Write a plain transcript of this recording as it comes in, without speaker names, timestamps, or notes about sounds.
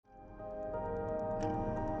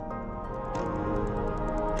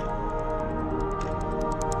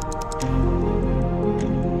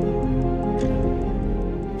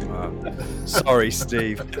Sorry,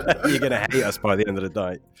 Steve. You're going to hate us by the end of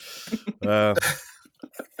the night.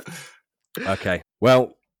 Okay.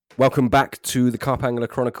 Well, welcome back to the Carp Angler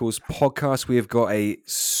Chronicles podcast. We have got a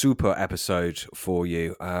super episode for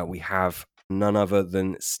you. We have none other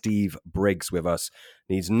than Steve Briggs with us.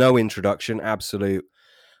 Needs no introduction. Absolute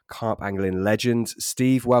carp angling legend.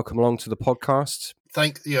 Steve, welcome along to the podcast.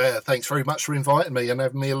 Thanks very much for inviting me and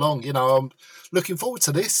having me along. You know, I'm looking forward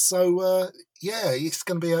to this. So, it's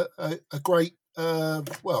going to be a great,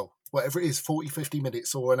 whatever it is, 40, 50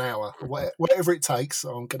 minutes or an hour, whatever it takes,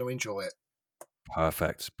 I'm going to enjoy it.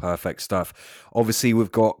 Perfect stuff. Obviously,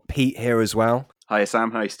 we've got Pete here as well. Hi,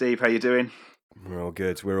 Sam. Hi, Steve. How you doing? We're all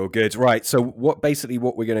good. Right, so what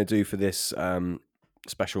we're going to do for this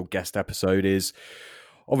special guest episode is,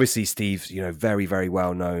 obviously, Steve's, very, very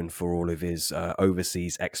well known for all of his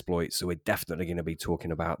overseas exploits. So we're definitely going to be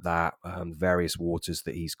talking about that, various waters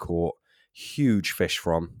that he's caught huge fish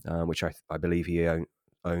from, which I believe he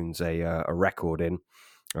owns a record in,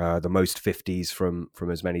 the most 50s from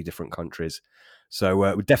as many different countries. So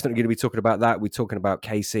we're definitely going to be talking about that. We're talking about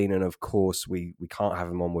casein, and of course, we can't have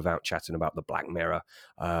him on without chatting about the Black Mirror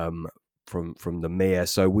from the Mere.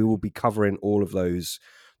 So we will be covering all of those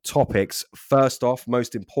topics. First off,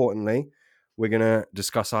 most importantly, we're going to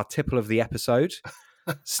discuss our tipple of the episode.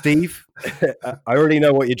 Steve, I already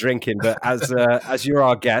know what you're drinking, but as you're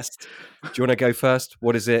our guest, do you want to go first?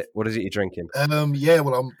 What is it you're drinking?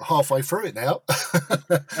 I'm halfway through it now.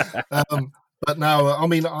 But no, I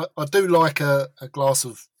mean, I do like a glass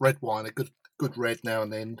of red wine, a good red now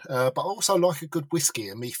and then, but I also like a good whiskey,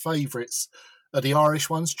 and my favourites are the Irish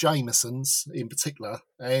ones, Jameson's in particular.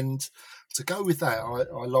 And to go with that,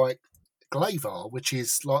 I like Glavar, which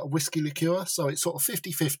is like a whiskey liqueur, so it's sort of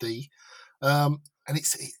 50-50, and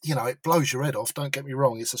it blows your head off, don't get me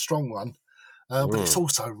wrong, it's a strong one, but it's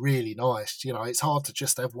also really nice. It's hard to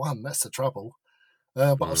just have one, that's the trouble.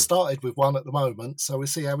 But I've started with one at the moment, so we'll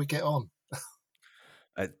see how we get on.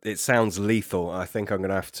 It sounds lethal. I think I'm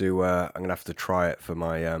gonna have to try it for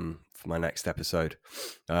my next episode.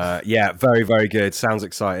 Yeah, very, very good. Sounds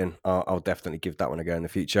exciting. I'll definitely give that one a go in the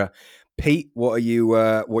future. Pete, what are you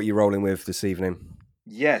rolling with this evening?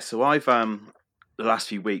 Yeah, so I've the last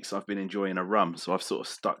few weeks I've been enjoying a rum, so I've sort of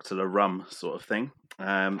stuck to the rum sort of thing.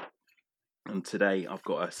 And today I've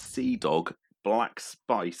got a Sea Dog Black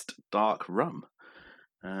Spiced Dark Rum.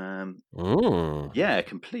 Yeah,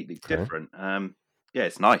 completely different. Yeah,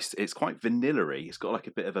 it's nice. It's quite vanilla-y. It's got like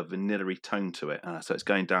a bit of a vanilla-y tone to it, so it's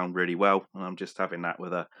going down really well. And I'm just having that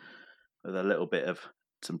with a little bit of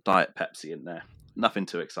some Diet Pepsi in there. Nothing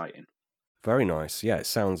too exciting. Very nice. Yeah, it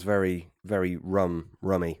sounds very, very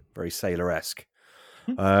rummy, very sailor-esque.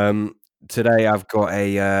 Today I've got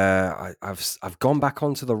I've gone back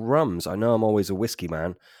onto the rums. I know I'm always a whiskey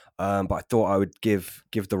man, but I thought I would give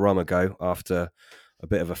the rum a go after a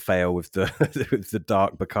bit of a fail with the with the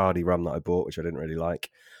dark Bacardi rum that I bought, which I didn't really like.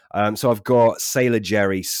 So I've got Sailor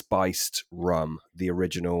Jerry spiced rum, the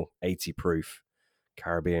original 80 proof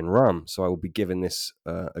Caribbean rum. So I will be giving this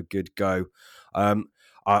a good go.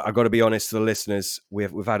 I've got to be honest to the listeners,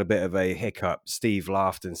 we've had a bit of a hiccup. Steve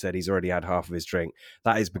laughed and said he's already had half of his drink.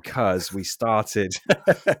 That is because we started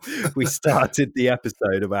the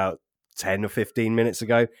episode about 10 or 15 minutes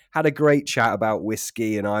ago. Had a great chat about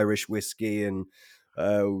whiskey and Irish whiskey and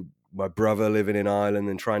my brother living in Ireland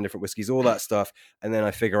and trying different whiskies, all that stuff. And then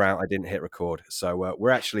I figure out I didn't hit record. So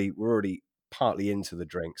we're already partly into the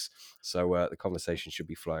drinks. So the conversation should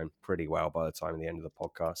be flowing pretty well by the time of the end of the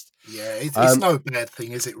podcast. Yeah, it's no bad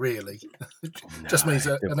thing, is it really? It just means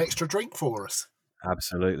an extra drink for us.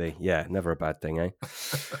 Absolutely. Yeah, never a bad thing, eh?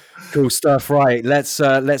 Cool stuff. Right, let's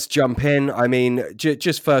jump in. I mean,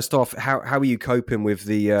 just first off, how are you coping with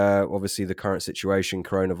the obviously the current situation,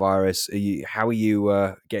 coronavirus? How are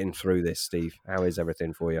you getting through this, Steve? How is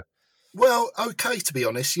everything for you? Well, okay, to be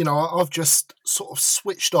honest. I've just sort of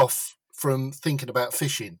switched off from thinking about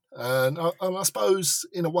fishing, and I suppose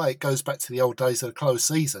in a way it goes back to the old days of the closed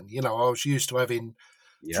season. I was used to having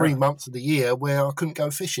 3 months of the year where I couldn't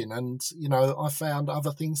go fishing, and I found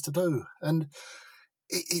other things to do, and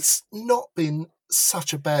it's not been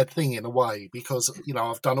such a bad thing in a way, because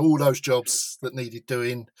I've done all those jobs that needed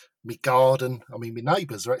doing. My garden, I mean, my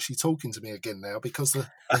neighbours are actually talking to me again now because the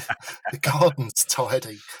garden's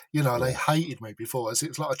tidy. They hated me before as it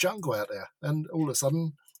was like a jungle out there, and all of a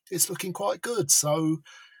sudden it's looking quite good. So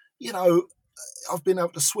I've been able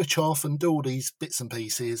to switch off and do all these bits and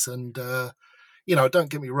pieces, and don't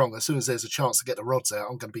get me wrong, as soon as there's a chance to get the rods out,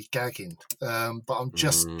 I'm going to be gagging. But I'm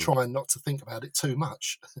just trying not to think about it too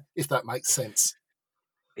much, if that makes sense.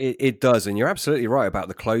 It does, and you're absolutely right about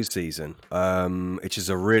the close season, which is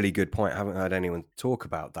a really good point. I haven't heard anyone talk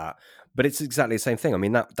about that. But it's exactly the same thing. I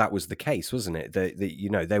mean, that was the case, wasn't it?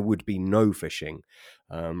 There would be no fishing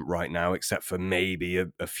right now, except for maybe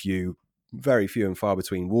a few, very few and far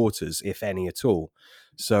between waters, if any at all.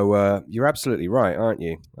 So you're absolutely right, aren't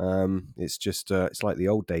you? It's just it's like the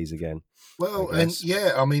old days again. Well, and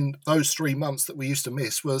yeah, I mean, those 3 months that we used to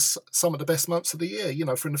miss was some of the best months of the year.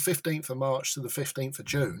 From the 15th of March to the 15th of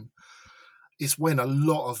June is when a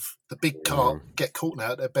lot of the big carp get caught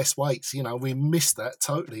now at their best weights. We missed that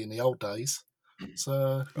totally in the old days.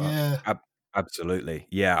 So, yeah. Absolutely.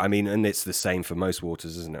 Yeah. I mean, and it's the same for most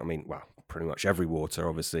waters, isn't it? I mean, well, pretty much every water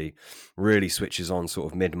obviously really switches on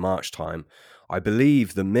sort of mid-March time. I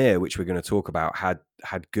believe the Mere, which we're going to talk about,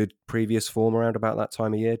 had good previous form around about that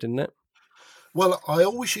time of year, didn't it? Well, I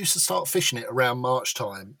always used to start fishing it around March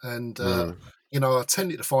time. And, I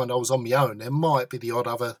tended to find I was on my own. There might be the odd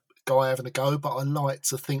other guy having a go, but I like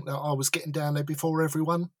to think that I was getting down there before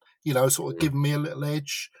everyone, sort of giving me a little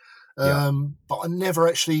edge. But I never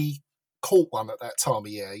actually caught one at that time of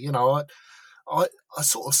year. I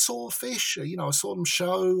sort of saw fish, I saw them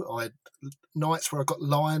show. I had nights where I got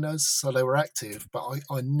liners, so they were active, but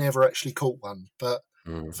I never actually caught one. But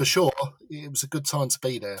for sure, it was a good time to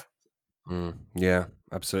be there. Yeah,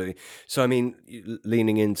 absolutely. So, I mean,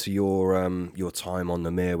 leaning into your time on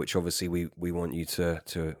the Mere, which obviously we want you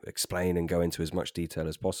to explain and go into as much detail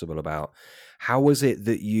as possible about, how was it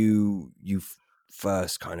that you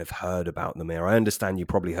first kind of heard about the Mere? I understand you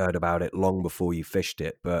probably heard about it long before you fished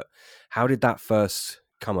it, but how did that first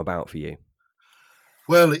come about for you?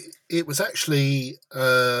 Well, it was actually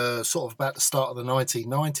sort of about the start of the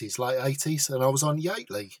 1990s, late 80s, and I was on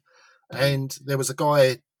Yateley. And there was a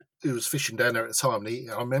guy who was fishing down there at the time.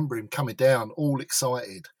 And I remember him coming down all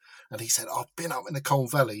excited. And he said, I've been up in the Colne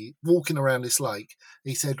Valley walking around this lake.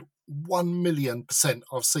 He said, 1,000,000%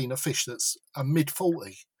 I've seen a fish that's a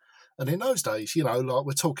mid-40. And in those days, like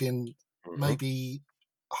we're talking maybe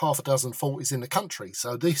half a dozen 40s in the country.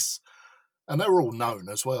 So and they were all known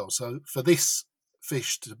as well. So for this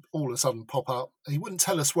fish to all of a sudden pop up, he wouldn't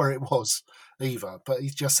tell us where it was either, but he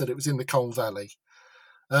just said it was in the Colne Valley.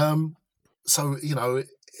 So,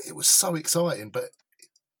 it was so exciting, but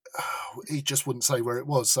he just wouldn't say where it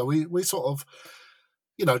was. So we sort of,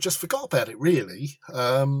 just forgot about it really.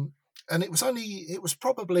 And it was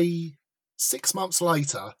probably 6 months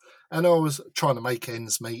later, and I was trying to make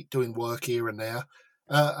ends meet, doing work here and there.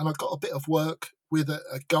 And I got a bit of work with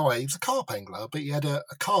a guy. He was a carp angler, but he had a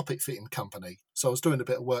carpet fitting company. So I was doing a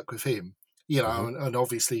bit of work with him, and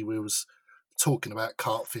obviously we was talking about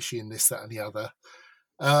carp fishing, this, that, and the other.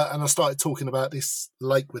 And I started talking about this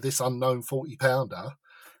lake with this unknown 40-pounder.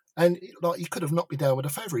 And like, he could have knocked me down with a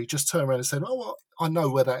feather. He just turned around and said, well, I know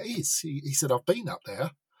where that is. He said, I've been up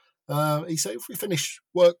there. He said, if we finish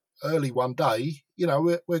work early one day,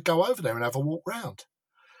 we'll go over there and have a walk round.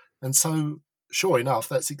 And so, sure enough,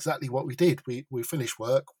 that's exactly what we did. We finished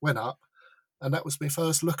work, went up, and that was my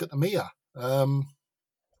first look at the Mere.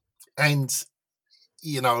 And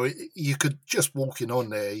you could just walking on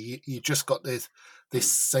there, you just got this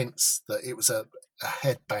sense that it was a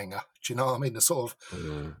headbanger. Do you know what I mean? The sort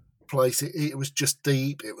of place. It was just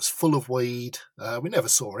deep. It was full of weed. We never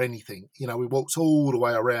saw anything. We walked all the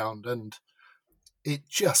way around, and it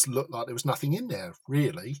just looked like there was nothing in there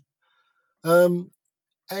really.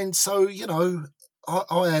 And so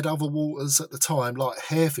I had other waters at the time, like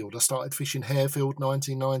Harefield. I started fishing Harefield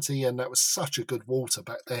 1990, and that was such a good water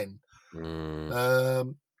back then.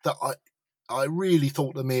 That I really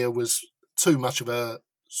thought the Mere was too much of a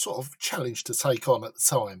sort of challenge to take on at the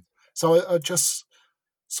time. So I just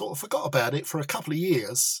sort of forgot about it for a couple of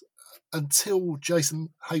years until Jason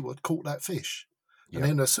Hayward caught that fish. Yep. And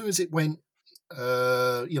then as soon as it went,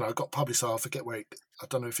 got publicised, I forget where I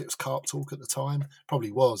don't know if it was Carp Talk at the time,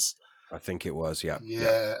 probably was. I think it was, yeah.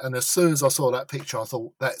 Yeah, and as soon as I saw that picture, I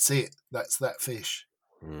thought, that's it, that's that fish.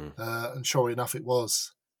 And sure enough, it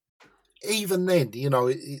was. Even then,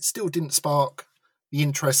 it still didn't spark the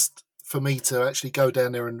interest for me to actually go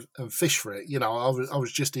down there and fish for it. I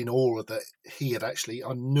was just in awe that he had actually,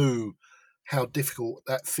 I knew how difficult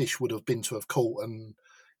that fish would have been to have caught. And,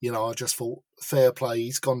 I just thought, fair play,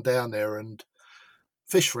 he's gone down there and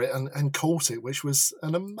fished for it and caught it, which was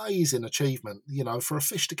an amazing achievement, for a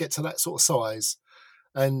fish to get to that sort of size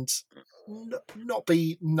and not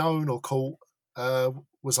be known or caught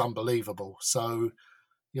was unbelievable. So,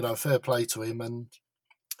 fair play to him. And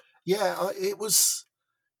yeah, it was,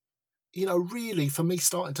 really for me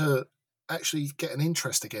starting to actually get an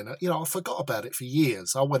interest again. I forgot about it for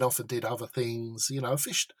years. I went off and did other things,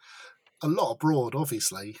 fished a lot abroad,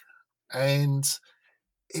 obviously. And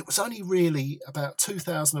it was only really about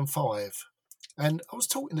 2005. And I was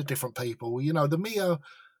talking to different people, the Mere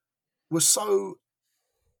was so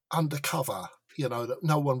undercover, that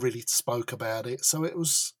no one really spoke about it. So it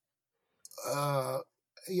was,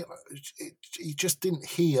 you just didn't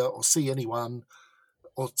hear or see anyone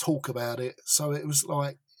or talk about it. So it was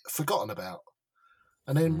like forgotten about.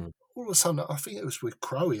 And then all of a sudden, I think it was with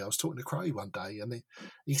Crowe. I was talking to Crowe one day, and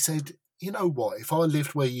he said, "You know what? If I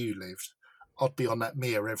lived where you lived, I'd be on that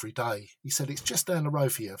mere every day." He said, "It's just down the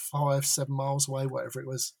road for you, 5-7 miles away, whatever it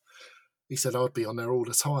was." He said, "I'd be on there all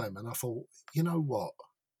the time." And I thought, you know what?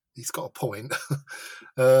 He's got a point.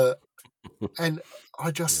 And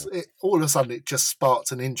I just, all of a sudden, it just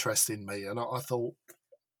sparked an interest in me. And I thought,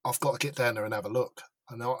 I've got to get down there and have a look.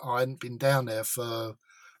 And I hadn't been down there for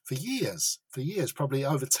years, probably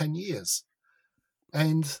over 10 years.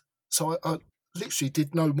 And so I literally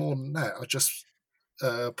did no more than that. I just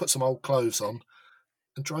put some old clothes on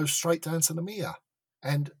and drove straight down to the Mere.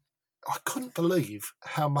 And I couldn't believe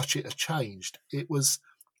how much it had changed. It was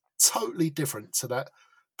totally different to that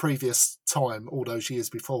previous time all those years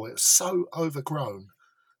before. It was so overgrown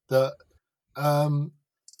that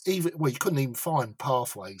you couldn't even find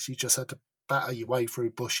pathways. You just had to batter your way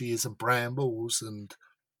through bushes and brambles, and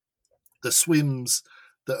the swims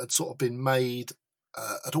that had sort of been made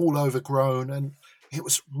had all overgrown, and it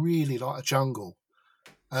was really like a jungle.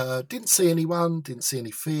 Didn't see anyone, didn't see any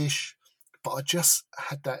fish, but I just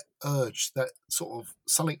had that urge, that sort of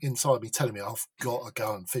something inside me telling me I've got to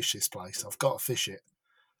go and fish this place. I've got to fish it.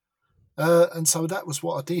 And so that was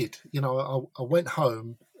what I did. I went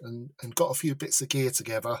home and got a few bits of gear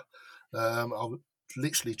together. I was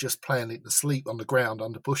literally just planning to sleep on the ground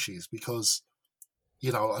under bushes because,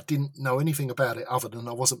 I didn't know anything about it other than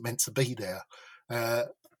I wasn't meant to be there.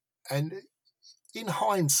 And in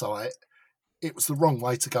hindsight, it was the wrong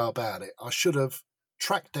way to go about it. I should have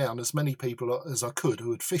tracked down as many people as I could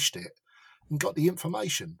who had fished it and got the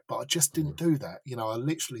information, but I just didn't do that. I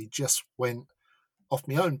literally just went off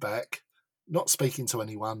my own back, not speaking to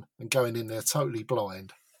anyone and going in there totally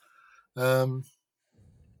blind. And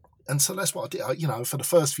so that's what I did. For the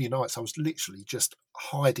first few nights, I was literally just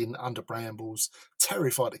hiding under brambles,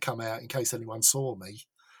 terrified to come out in case anyone saw me.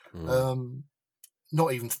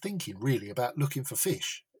 Not even thinking really about looking for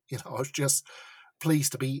fish. I was just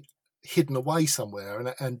pleased to be hidden away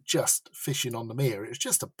somewhere and just fishing on the Mere. It was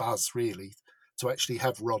just a buzz, really, to actually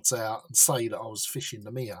have rods out and say that I was fishing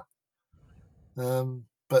the Mere.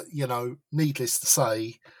 But, needless to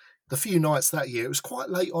say, the few nights that year, it was quite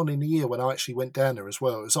late on in the year when I actually went down there as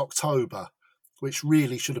well. It was October, which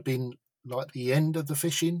really should have been like the end of the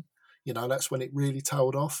fishing. That's when it really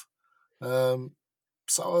tailed off. So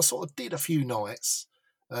I sort of did a few nights.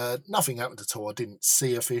 Nothing happened at all. I didn't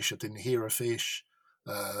see a fish. I didn't hear a fish.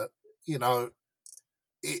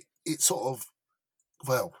 It sort of,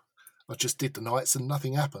 well, I just did the nights and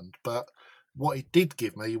nothing happened. But what it did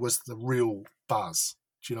give me was the real buzz.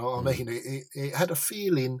 Do you know what I mean? It had a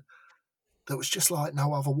feeling that was just like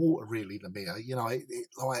no other water, really, the Mere.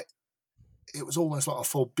 It was almost like a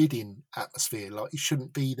forbidding atmosphere, like you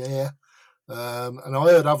shouldn't be there. And I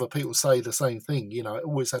heard other people say the same thing. It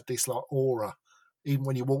always had this like aura. Even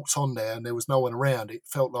when you walked on there and there was no one around, it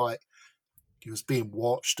felt like you was being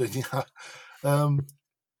watched, and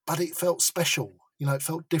but it felt special. It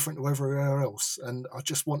felt different to everywhere else, and I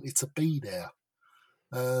just wanted to be there.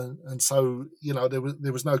 And so,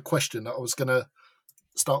 there was no question that I was going to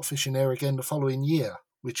start fishing there again the following year,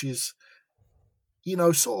 which is,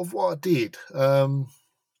 sort of what I did.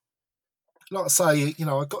 Like I say,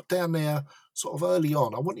 I got down there sort of early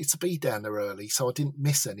on. I wanted to be down there early so I didn't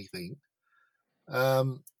miss anything.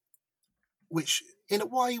 Which in a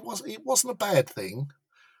way wasn't a bad thing,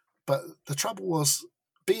 but the trouble was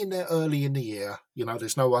being there early in the year.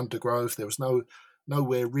 There's no undergrowth, there was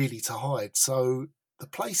nowhere really to hide. So the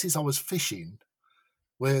places I was fishing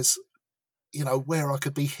was, where I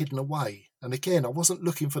could be hidden away. And again, I wasn't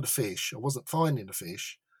looking for the fish. I wasn't finding the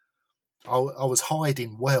fish. I was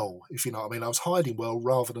hiding well, if you know what I mean. I was hiding well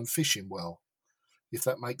rather than fishing well, if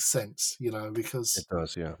that makes sense. Because it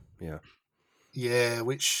does, yeah. Yeah,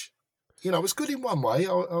 which, was good in one way.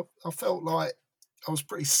 I felt like I was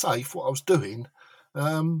pretty safe what I was doing.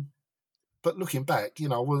 But looking back,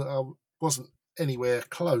 I wasn't anywhere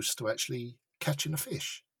close to actually catching a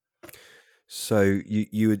fish. So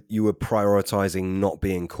you were prioritizing not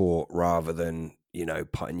being caught rather than,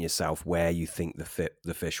 putting yourself where you think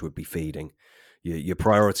the fish would be feeding. Your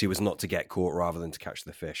priority was not to get caught rather than to catch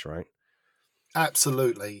the fish, right?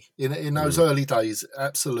 Absolutely. In those early days,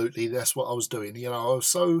 absolutely, that's what I was doing. I was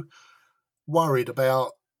so worried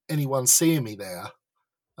about anyone seeing me there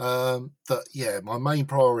that, my main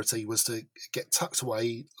priority was to get tucked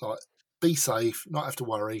away, like be safe, not have to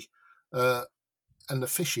worry, and the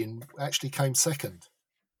fishing actually came second.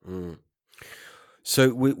 Mm.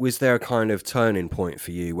 So was there a kind of turning point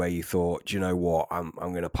for you where you thought, do you know what, I'm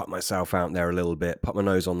going to put myself out there a little bit, put my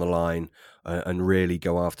nose on the line, and really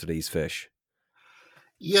go after these fish?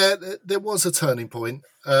 Yeah, there was a turning point.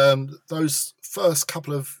 Those first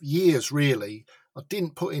couple of years, really, I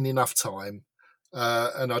didn't put in enough time,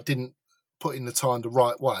 and I didn't put in the time the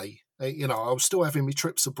right way. I was still having my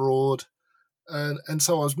trips abroad, and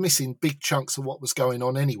so I was missing big chunks of what was going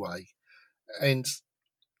on anyway. And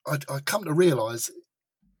I come to realise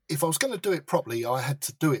if I was going to do it properly, I had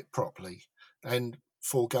to do it properly and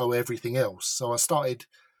forego everything else. So I started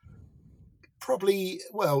the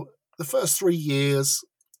first 3 years,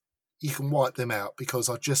 you can wipe them out because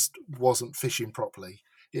I just wasn't fishing properly.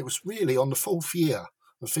 It was really on the 4th year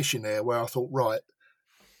of fishing there where I thought, right,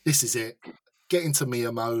 this is it. Get into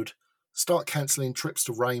Mia mode. Start cancelling trips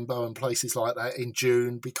to Rainbow and places like that in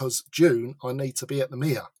June, because June I need to be at the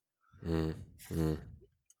Mia.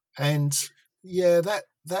 And yeah,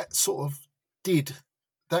 that sort of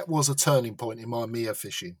that was a turning point in my Mia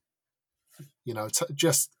fishing.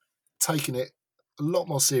 Just taking it a lot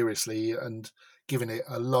more seriously and giving it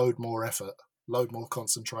a load more effort, load more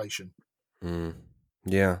concentration.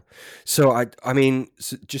 Yeah. So I mean,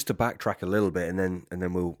 just to backtrack a little bit, and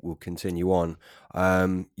then we'll continue on.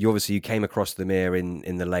 You came across the Mia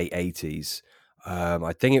in the late 80s.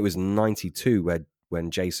 I think it was 92 when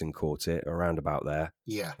Jason caught it, around about there.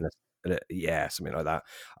 Yeah. Yeah, something like that.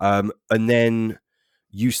 And then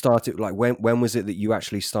you started, like, when was it that you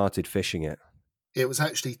actually started fishing it? It was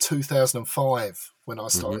actually 2005 when I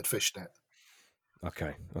started fishing it.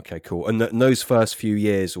 Okay, cool. And those first few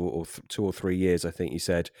years, or 2 or 3 years, I think you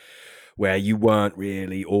said, where you weren't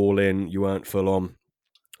really all in, you weren't full on.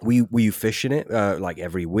 Were you fishing it like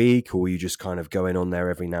every week, or were you just kind of going on there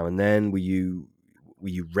every now and then? Were you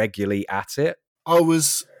regularly at it? I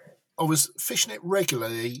was fishing it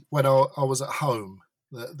regularly when I was at home.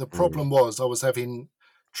 The problem was I was having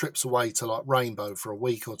trips away to like Rainbow for a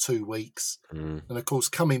week or 2 weeks, and of course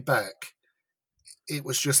coming back, it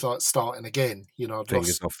was just like starting again. I'd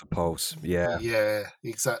Fingers off the pulse. Yeah,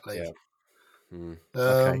 exactly. Yeah.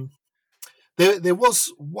 Okay. There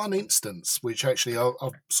was one instance which actually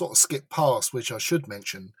I've sort of skipped past, which I should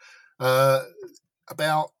mention.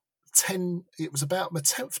 About it was about my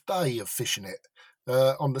 10th day of fishing it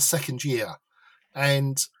on the second year,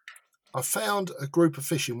 and I found a group of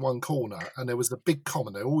fish in one corner, and there was the big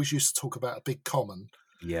common. They always used to talk about a big common.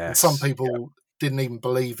 Yes. And some people didn't even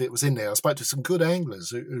believe it was in there. I spoke to some good anglers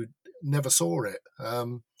who never saw it,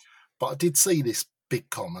 but I did see this big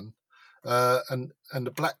common, and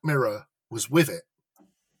the black mirror was with it,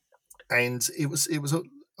 and it was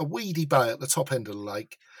a weedy bay at the top end of the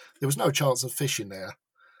lake. There was no chance of fishing there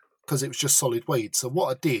because it was just solid weed. So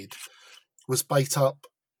what I did was bait up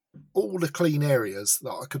all the clean areas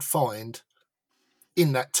that I could find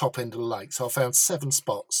in that top end of the lake. So I found 7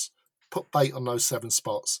 spots, put bait on those 7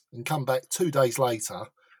 spots, and come back 2 days later.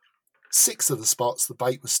 6 of the spots, the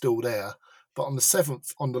bait was still there, but on the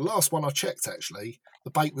 7th, on the last one I checked, actually,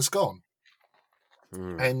 the bait was gone.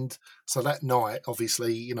 And so that night,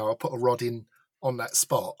 obviously, I put a rod in on that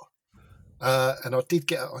spot, and I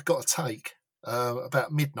got a take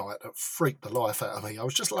about midnight that freaked the life out of me. I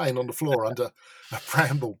was just laying on the floor under a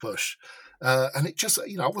bramble bush, and it just,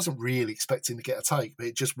 I wasn't really expecting to get a take, but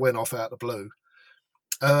it just went off out of the blue.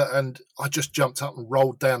 And I just jumped up and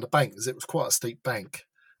rolled down the bank, as it was quite a steep bank.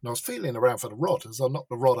 And I was feeling around for the rod as I knocked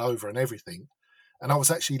the rod over and everything. And I was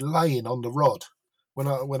actually laying on the rod. When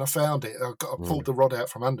I found it, I pulled the rod out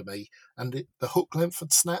from under me, and the hook length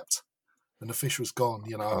had snapped, and the fish was gone.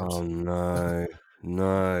 Oh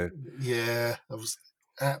no! Yeah, I was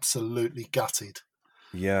absolutely gutted.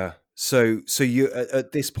 Yeah. So you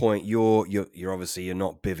at this point you're obviously you're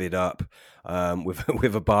not bivvied up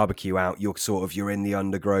with a barbecue out. You're in the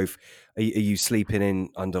undergrowth. Are you sleeping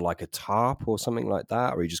in under like a tarp or something like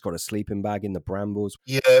that, or you just got a sleeping bag in the brambles?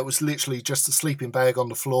 Yeah, it was literally just a sleeping bag on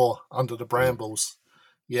the floor under the brambles.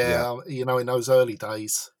 Yeah. In those early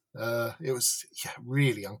days, it was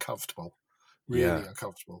really uncomfortable. Really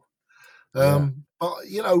uncomfortable. But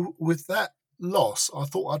with that loss, I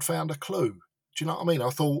thought I'd found a clue. Do you know what I mean?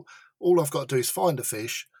 I thought all I've got to do is find a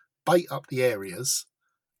fish, bait up the areas,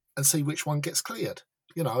 and see which one gets cleared.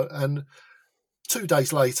 And 2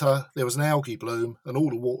 days later, there was an algae bloom, and all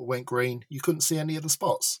the water went green. You couldn't see any of the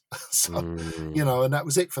spots. So, and that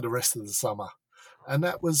was it for the rest of the summer. And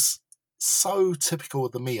that was so typical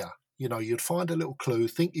of the Mia. You'd find a little clue,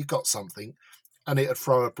 think you got something, and it'd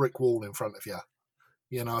throw a brick wall in front of you.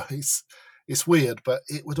 It's weird, but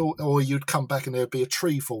it would or you'd come back and there'd be a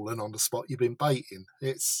tree falling on the spot you've been baiting.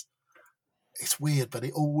 It's it's weird, but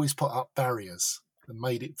it always put up barriers and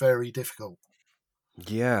made it very difficult.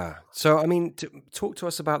 Yeah. So, I mean, talk to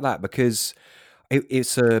us about that, because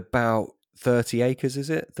it's about 30 acres, is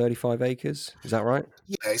it? 35 acres? Is that right?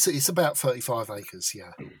 Yeah, it's about 35 acres,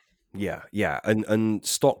 yeah. Yeah. And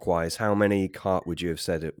stock-wise, how many carp would you have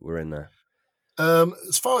said it were in there?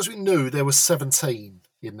 As far as we knew, there was 17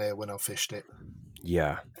 in there when I fished it.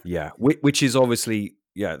 Yeah. Which is obviously,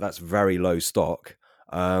 that's very low stock.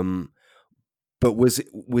 But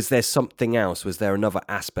was there something else? Was there another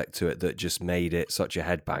aspect to it that just made it such a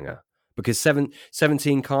headbanger? Because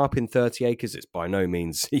 17 carp in 30 acres, it's by no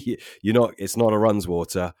means it's not a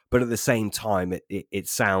Runswater, but at the same time, it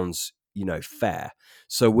sounds fair.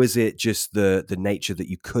 So was it just the nature that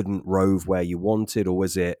you couldn't rove where you wanted, or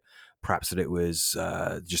was it perhaps that it was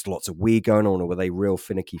just lots of weed going on, or were they real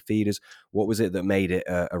finicky feeders? What was it that made it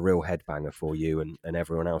a real headbanger for you and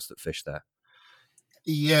everyone else that fished there?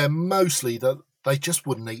 Yeah, mostly that they just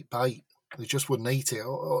wouldn't eat bait. They just wouldn't eat it,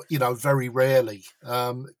 or very rarely.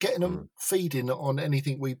 Getting them feeding on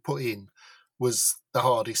anything we put in was the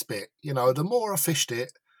hardest bit. The more I fished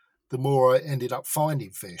it, the more I ended up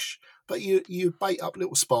finding fish. But you bait up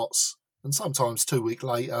little spots, and sometimes 2 weeks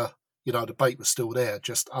later, the bait was still there,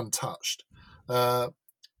 just untouched. And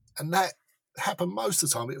that happened most of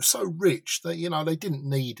the time. It was so rich that, they didn't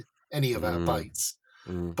need any of our baits.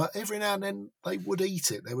 But every now and then they would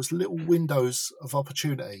eat it. There was little windows of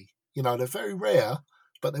opportunity. They're very rare,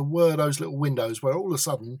 but there were those little windows where all of a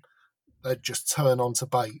sudden they'd just turn onto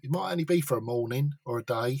bait. It might only be for a morning or a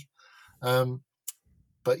day.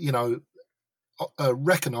 But,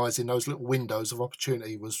 recognising those little windows of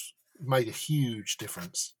opportunity made a huge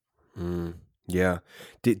difference. Yeah.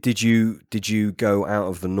 Did you go out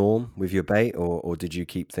of the norm with your bait, or did you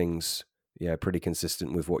keep things pretty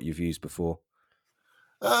consistent with what you've used before?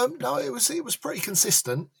 No, it was pretty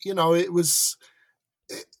consistent.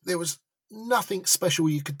 There was nothing special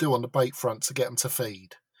you could do on the bait front to get them to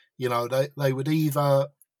feed. They would either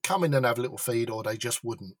come in and have a little feed, or they just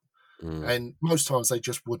wouldn't. And most times they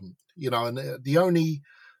just wouldn't. And the only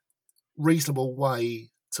reasonable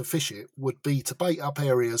way to fish it would be to bait up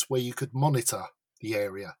areas where you could monitor the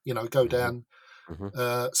area. Go down.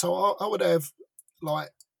 So I would have like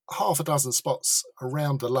half a dozen spots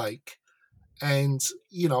around the lake. And,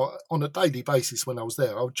 on a daily basis when I was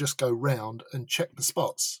there, I would just go round and check the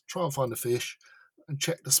spots, try and find the fish and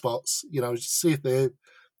check the spots, see if they've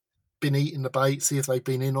been eating the bait, see if they've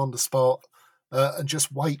been in on the spot, and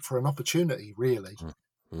just wait for an opportunity, really.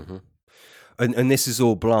 And this is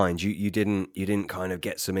all blind. You didn't kind of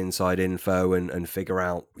get some inside info and figure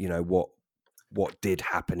out, what did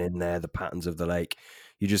happen in there, the patterns of the lake.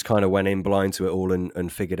 You just kind of went in blind to it all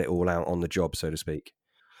and figured it all out on the job, so to speak.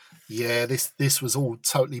 Yeah, this was all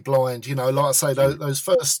totally blind. Like I say, those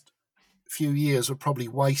first few years were probably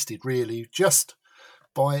wasted, really, just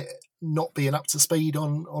by not being up to speed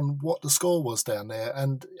on what the score was down there.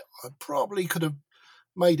 And I probably could have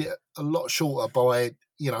made it a lot shorter by,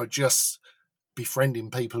 just befriending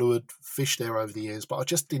people who had fished there over the years. But I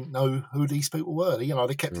just didn't know who these people were.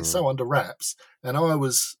 They kept it so under wraps. And I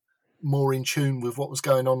was more in tune with what was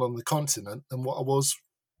going on the continent than what I was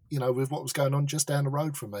with what was going on just down the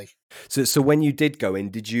road from me. So when you did go in,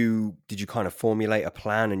 did you kind of formulate a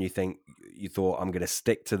plan and you thought, I'm going to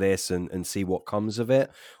stick to this and see what comes of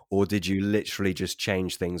it? Or did you literally just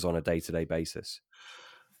change things on a day-to-day basis?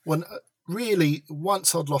 When really,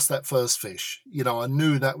 once I'd lost that first fish, I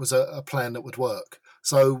knew that was a plan that would work.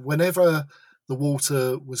 So whenever the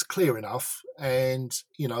water was clear enough and,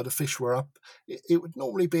 the fish were up, it would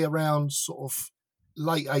normally be around sort of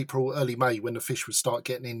late April, early May when the fish would start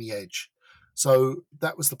getting in the edge. So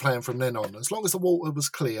that was the plan from then on. As long as the water was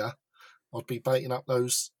clear, I'd be baiting up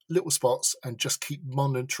those little spots and just keep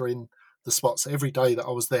monitoring the spots every day that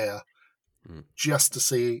I was there, just to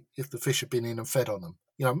see if the fish had been in and fed on them.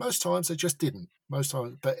 Most times they just didn't. Most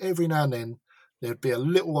times, but every now and then there'd be a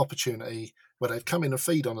little opportunity where they'd come in and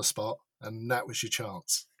feed on a spot, and that was your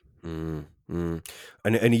chance. And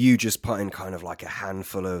are you just putting kind of like a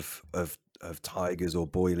handful of tigers or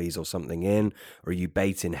boilies or something in, or are you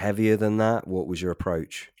baiting heavier than that? What was your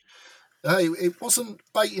approach? It wasn't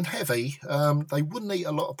baiting heavy. They wouldn't eat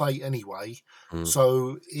a lot of bait anyway.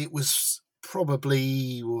 So it was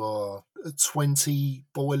probably 20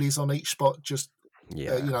 boilies on each spot, just,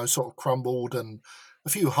 sort of crumbled, and a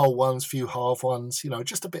few whole ones, a few half ones,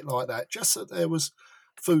 just a bit like that, just so there was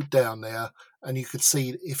food down there and you could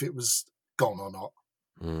see if it was gone or not.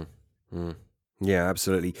 Yeah,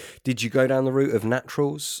 absolutely. Did you go down the route of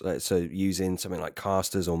naturals? So using something like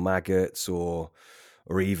casters or maggots or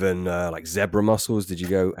even like zebra mussels? Did you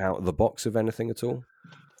go out of the box of anything at all?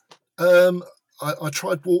 I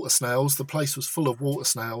tried water snails. The place was full of water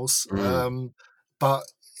snails, but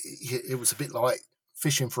it was a bit like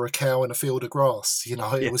fishing for a cow in a field of grass. You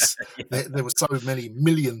know, it was there were so many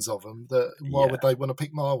millions of them that why would they want to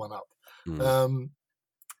pick my one up? The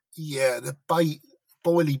bait,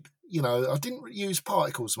 boilie. You know, I didn't use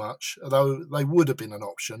particles much, although they would have been an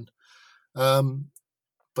option.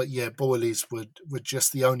 But yeah, boilies were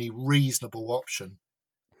just the only reasonable option,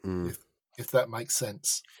 if that makes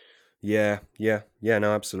sense. Yeah,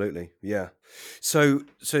 no, absolutely, yeah. So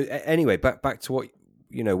anyway, back to what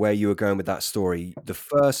where you were going with that story. The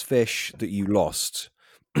first fish that you lost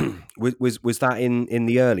was that in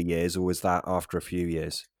the early years, or was that after a few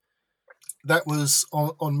years? That was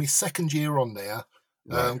on my second year on there,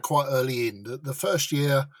 quite early in. The first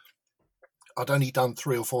year, I'd only done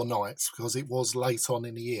 3 or 4 nights because it was late on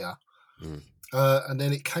in the year. And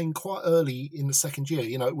then it came quite early in the second year.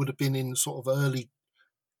 You know, it would have been in sort of early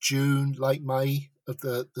June, late May of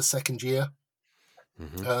the second year.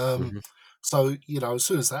 So, you know, as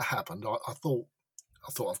soon as that happened, I thought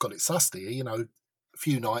I've got it sussed here. You know, a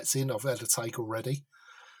few nights in, I've had a take already.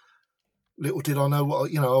 Little did I know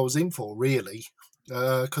what I was in for, really,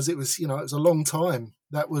 because it was it was a long time.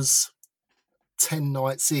 That was 10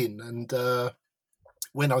 nights in, and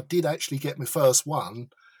when I did actually get my first one,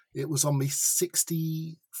 it was on my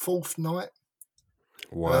 64th night.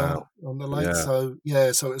 Wow, on the lake. So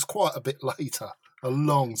it was quite a bit later, a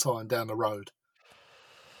long time down the road.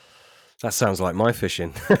 That sounds like my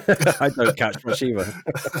fishing. I don't catch much either.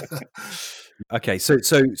 Okay, so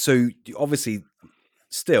obviously,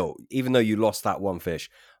 still, even though you lost that one fish,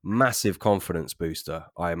 massive confidence booster,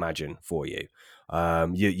 I imagine, for you.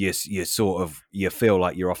 You sort of feel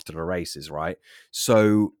like you're off to the races, right?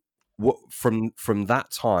 So, what from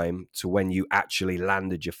that time to when you actually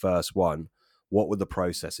landed your first one, what were the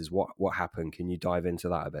processes? What happened? Can you dive into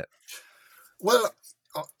that a bit? Well,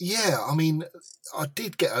 yeah, I mean, I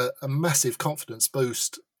did get a massive confidence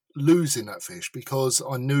boost losing that fish because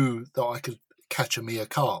I knew that I could catch a mere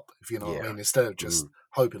carp, if you know what I mean, instead of just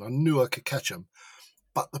hoping. I knew I could catch them.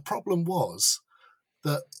 But the problem was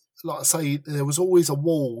that, like I say, there was always a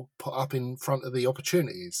wall put up in front of the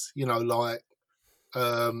opportunities. You know, like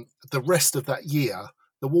the rest of that year,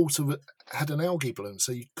 the water had an algae bloom,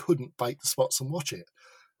 so you couldn't bait the spots and watch it.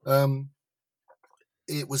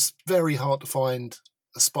 It was very hard to find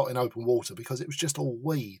a spot in open water because it was just all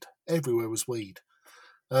weed. Everywhere was weed.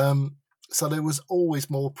 So there was always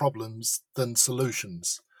more problems than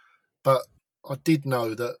solutions. But I did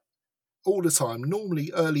know that all the time,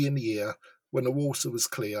 normally early in the year, when the water was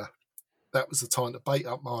clear, that was the time to bait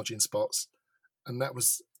up margin spots. And that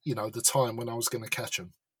was, the time when I was going to catch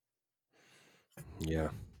them. Yeah.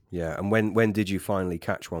 And when did you finally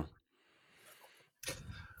catch one?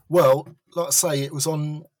 Well, like I say, it was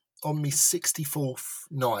on my 64th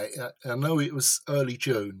night. I know it was early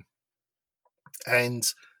June.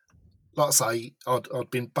 And like I say,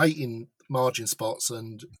 I'd been baiting margin spots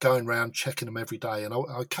and going around checking them every day. And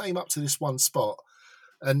I came up to this one spot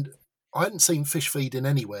and I hadn't seen fish feeding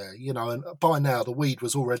anywhere, and by now the weed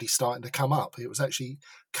was already starting to come up. It was actually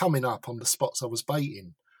coming up on the spots I was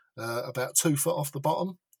baiting, about 2 foot off the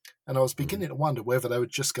bottom. And I was beginning to wonder whether they were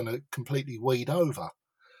just going to completely weed over.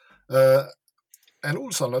 And all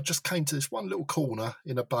of a sudden I just came to this one little corner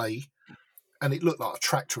in a bay and it looked like a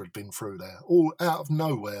tractor had been through there. All out of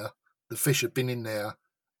nowhere, the fish had been in there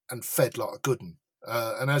and fed like a good one.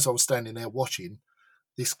 And as I was standing there watching,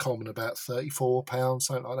 this common about 34 pounds,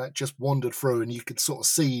 something like that, just wandered through and you could sort of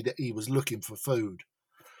see that he was looking for food.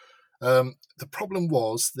 The problem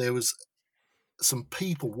was there was some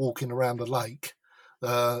people walking around the lake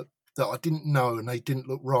that I didn't know and they didn't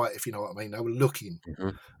look right, if you know what I mean. They were looking.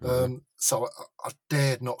 So I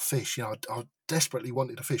dared not fish. I desperately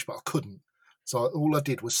wanted to fish, but I couldn't. So all I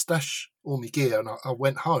did was stash all my gear and I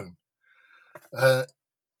went home. And,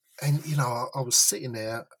 I was sitting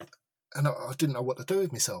there and I didn't know what to do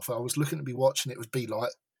with myself. I was looking at my watch and it would be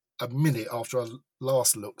like a minute after I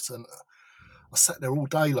last looked. And I sat there all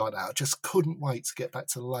day like that. I just couldn't wait to get back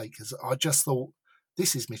to the lake because I just thought,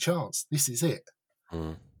 this is my chance. This is it.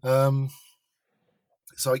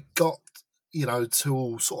 So it got,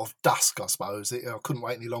 till sort of dusk, I suppose. I couldn't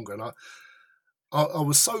wait any longer. And I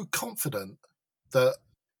was so confident that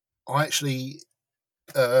I actually,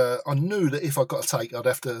 I knew that if I got a take, I'd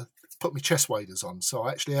have to put my chest waders on. So I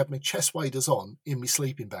actually had my chest waders on in my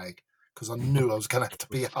sleeping bag because I knew I was going to have to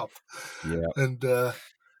be up. Yeah. And,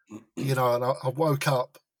 and I woke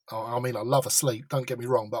up. I mean, I love a sleep, don't get me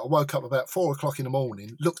wrong, but I woke up about 4 o'clock in the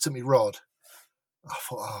morning, looked at my rod. I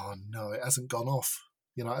thought, oh no, it hasn't gone off.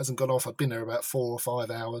 It hasn't gone off. I'd been there about 4 or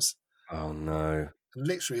 5 hours. Oh no. And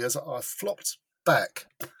literally, as I flopped back,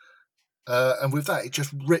 and with that, it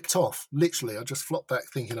just ripped off. Literally, I just flopped back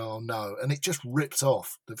thinking, oh no. And it just ripped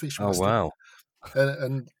off. The fish Oh, must wow.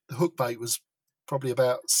 and the hook bait was probably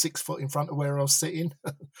about 6 foot in front of where I was sitting.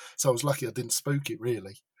 So I was lucky I didn't spook it,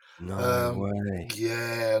 really. No way.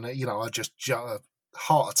 Yeah, and I just a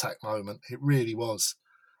heart attack moment. It really was.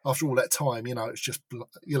 After all that time, it's just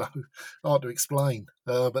hard to explain.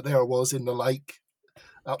 But there I was in the lake,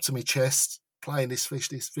 up to my chest, playing this fish.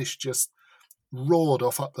 This fish just roared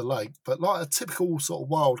off up the lake, but like a typical sort of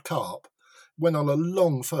wild carp, went on a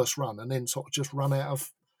long first run and then sort of just run out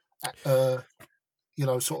of,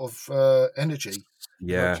 energy.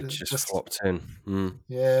 Yeah, just flopped in.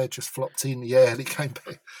 Yeah, just flopped in. Yeah, and it came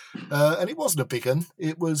back. And it wasn't a big one.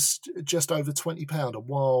 It was just over 20 pound, a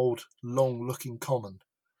wild, long-looking common.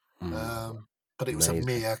 But it was Amazing. a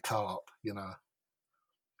mere carp,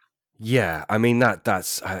 Yeah, I mean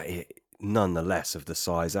that's nonetheless of the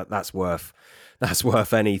size that's worth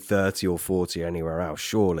any 30 or 40 anywhere else.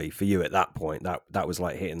 Surely for you at that point, that was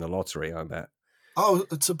like hitting the lottery, I bet. Oh,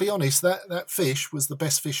 to be honest, that fish was the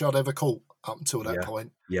best fish I'd ever caught up until that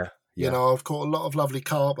point. Yeah. I've caught a lot of lovely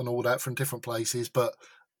carp and all that from different places, but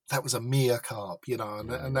that was a mere carp,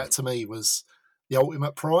 and that to me was the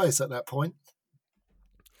ultimate prize at that point.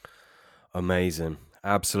 Amazing.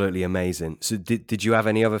 Absolutely amazing. So did you have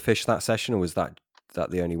any other fish that session, or was that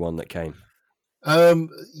the only one that came?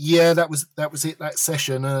 Yeah, that was it, that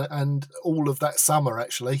session, and all of that summer,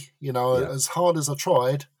 actually. As hard as I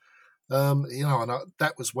tried, and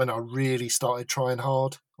that was when I really started trying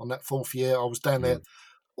hard on that 4th year. I was down there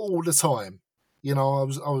all the time. I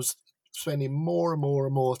was spending more and more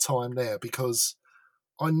and more time there because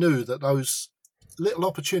I knew that those little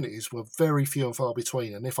opportunities were very few and far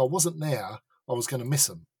between, and if I wasn't there, I was going to miss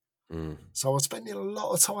them. So I was spending a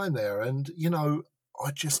lot of time there, and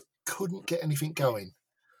I just couldn't get anything going.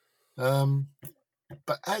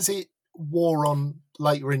 But as it wore on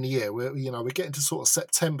later in the year, we're getting to sort of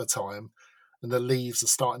September time, and the leaves are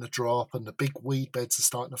starting to drop, and the big weed beds are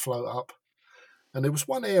starting to float up. And there was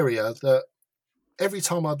one area that every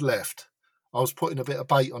time I'd left, I was putting a bit of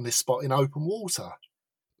bait on this spot in open water.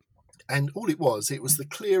 And all it was the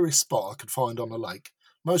clearest spot I could find on the lake.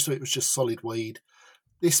 Most of it was just solid weed.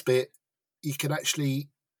 This bit, you could actually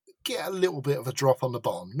get a little bit of a drop on the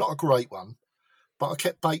bottom. Not a great one, but I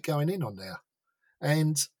kept bait going in on there.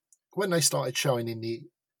 And when they started showing in the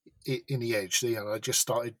edge, they just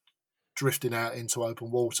started drifting out into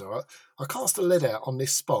open water. I cast a lead out on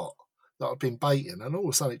this spot that I'd been baiting, and all of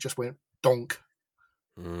a sudden it just went donk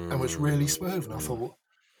and was really smooth. And I thought,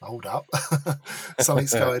 hold up,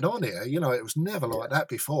 something's going on here. It was never like that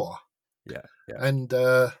before. Yeah. And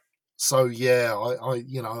I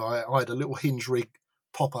had a little hinge rig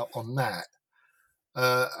pop up on that,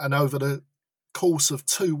 and over the course of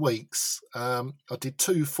 2 weeks, I did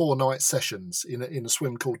 2 4-night sessions in a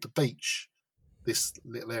swim called the Beach. This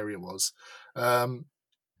little area was, and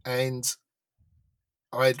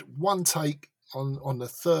I had one take on the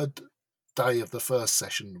 3rd day of the first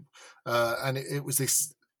session, and it was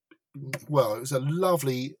this. Well, it was a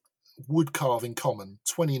lovely wood carving common,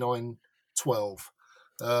 2912.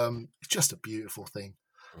 Just a beautiful thing.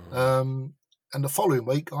 And the following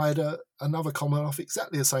week, I had another common off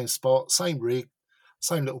exactly the same spot, same rig,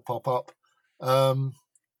 same little pop up,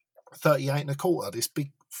 38 1/4. This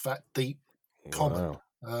big, fat, deep common.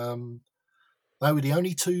 Wow. They were the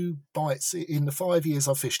only 2 bites in the 5 years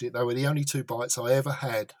I fished it. They were the only 2 bites I ever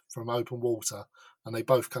had from open water, and they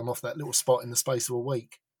both come off that little spot in the space of a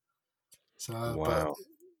week. So, wow. But,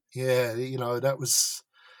 yeah, that was.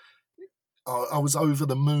 I was over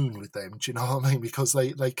the moon with them. Do you know what I mean? Because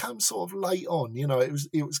they come sort of late on.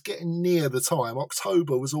 It was getting near the time.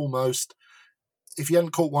 October was almost. If you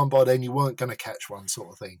hadn't caught one by then, you weren't going to catch one,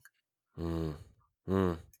 sort of thing.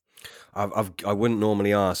 I wouldn't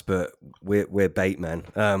normally ask, but we're bait men.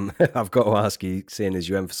 I've got to ask you, seeing as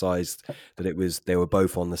you emphasised that they were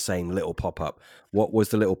both on the same little pop up. What was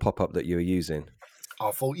the little pop up that you were using? I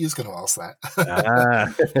thought you was going to ask that.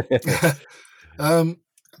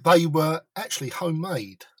 They were actually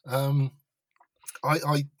homemade. I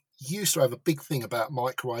used to have a big thing about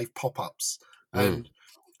microwave pop-ups, and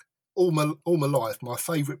all my life, my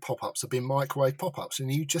favourite pop-ups have been microwave pop-ups,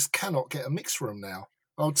 and you just cannot get a mix for them now.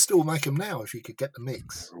 I would still make them now if you could get the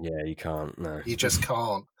mix. Yeah, you can't. No, you just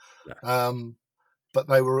can't. No. But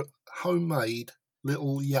they were homemade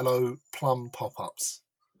little yellow plum pop-ups.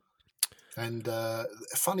 And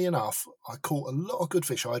funny enough, I caught a lot of good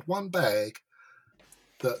fish. I had one bag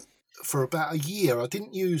that for about a year I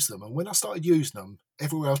didn't use them, and when I started using them,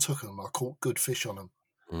 everywhere I took them, I caught good fish on them.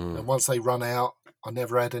 And once they run out, I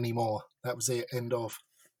never had any more. That was it. End of.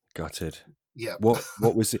 Gutted. Yeah. What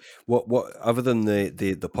was it? What other than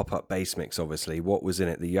the pop-up base mix, obviously, what was in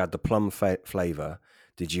it? You had the plum flavor.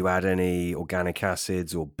 Did you add any organic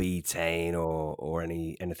acids or betaine or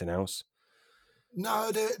anything else?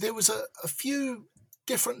 No, there was a few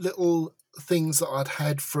different little things that I'd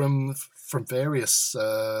had from various,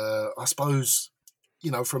 I suppose,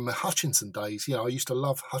 from the Hutchinson days. I used to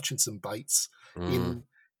love Hutchinson baits in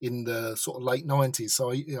the sort of late 90s.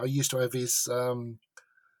 So I used to have his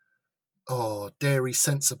dairy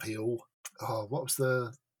sense appeal. What was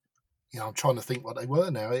the? I'm trying to think what they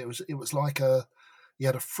were now. It was like he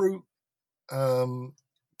had a fruit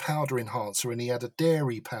powder enhancer and he had a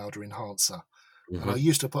dairy powder enhancer. And I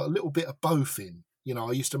used to put a little bit of both in.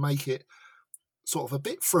 I used to make it sort of a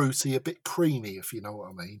bit fruity, a bit creamy, if you know what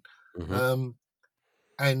I mean.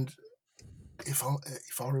 And if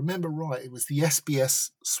I remember right, it was the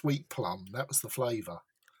SBS sweet plum. That was the flavour,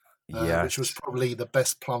 which was probably the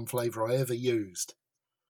best plum flavour I ever used.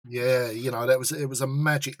 Yeah, it was a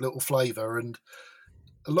magic little flavour, and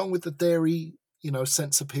along with the dairy,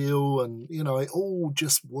 sense appeal, and it all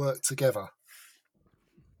just worked together.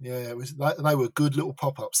 Yeah, it was. They were good little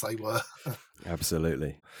pop-ups. They were.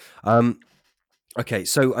 Absolutely. Okay,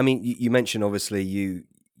 so I mean, you mentioned obviously you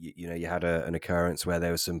had an occurrence where there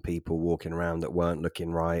were some people walking around that weren't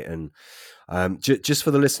looking right, and just for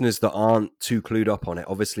the listeners that aren't too clued up on it,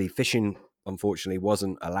 obviously fishing unfortunately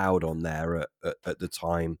wasn't allowed on there at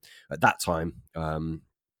that time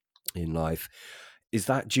in life. Is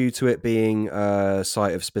that due to it being a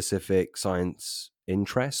site of specific science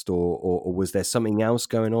interest, or was there something else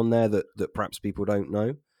going on there that perhaps people don't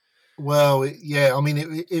know? Well, yeah, I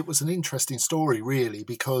mean, it was an interesting story, really,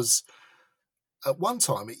 because at one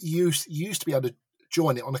time you used to be able to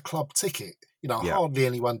join it on a club ticket. Hardly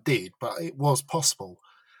anyone did, but it was possible.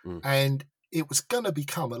 And it was going to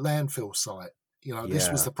become a landfill site. This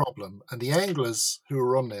was the problem. And the anglers who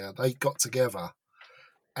were on there, they got together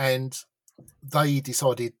and they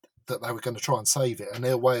decided that they were going to try and save it. And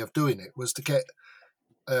their way of doing it was to get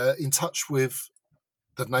in touch with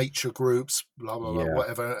the nature groups, blah, blah, blah,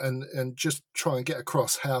 whatever, and just try and get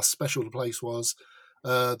across how special the place was,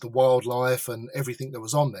 the wildlife and everything that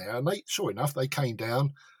was on there. And sure enough, they came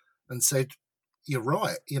down and said, you're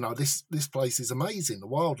right, this place is amazing, the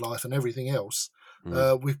wildlife and everything else.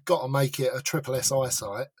 We've got to make it a triple SI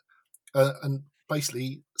site and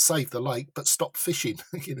basically save the lake, but stop fishing.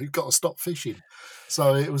 You've got to stop fishing.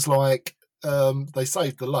 So it was like they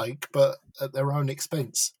saved the lake, but at their own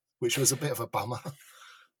expense, which was a bit of a bummer.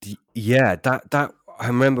 Yeah, that I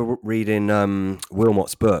remember reading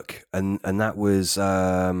Wilmot's book, and that was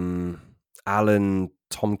Alan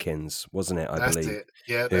Tompkins, wasn't it? I believe. It.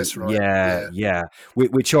 Yeah, that's right. Yeah.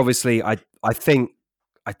 Which obviously I think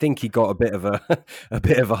he got a bit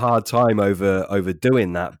of a hard time over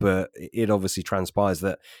doing that, but it obviously transpires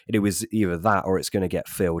that it was either that or it's going to get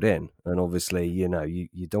filled in, and obviously you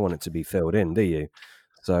don't want it to be filled in, do you?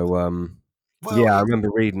 So I remember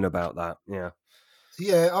reading about that.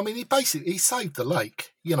 Yeah, I mean, he saved the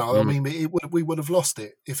lake. I mean, we would have lost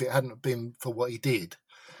it if it hadn't been for what he did.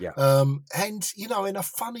 Yeah. And in a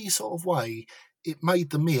funny sort of way, it made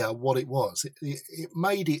the Mere what it was. It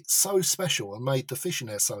made it so special and made the fishing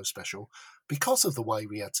there so special because of the way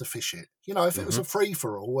we had to fish it. If it was a free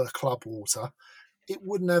for all, a club water, it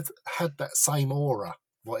wouldn't have had that same aura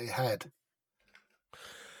what it had.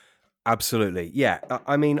 Absolutely, yeah.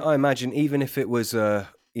 I mean, I imagine even if it was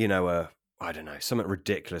I don't know, something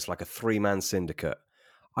ridiculous like a 3-man syndicate,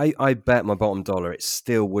 I bet my bottom dollar it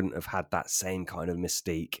still wouldn't have had that same kind of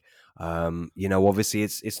mystique. Obviously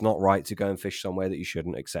it's not right to go and fish somewhere that you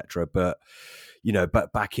shouldn't, etc. But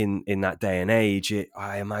but back in that day and age,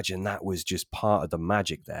 I imagine that was just part of the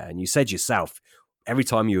magic there. And you said yourself, every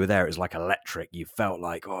time you were there, it was like electric. You felt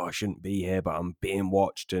like, oh, I shouldn't be here, but I'm being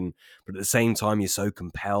watched. But at the same time, you're so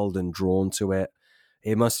compelled and drawn to it.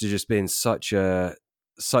 It must have just been such a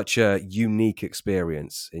unique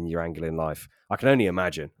experience in your angling life. I can only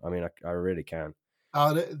imagine. I mean, I really can.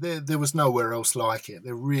 There was nowhere else like it.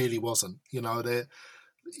 There really wasn't.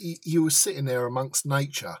 You were sitting there amongst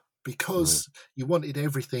nature because you wanted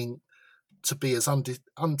everything to be as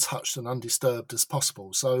untouched and undisturbed as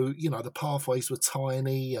possible. So, the pathways were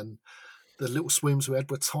tiny and the little swims we had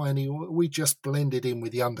were tiny. We just blended in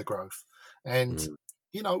with the undergrowth. And,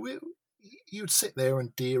 you'd sit there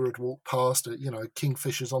and deer would walk past,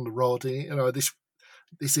 kingfishers on the rod.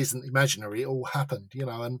 This isn't imaginary. It all happened,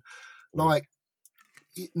 and like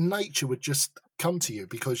nature would just come to you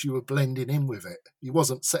because you were blending in with it. You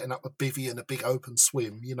wasn't setting up a bivvy and a big open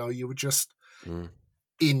swim. You were just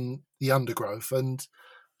in the undergrowth, and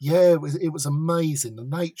Yeah, it was amazing. The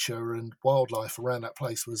nature and wildlife around that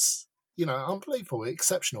place was, unbelievable,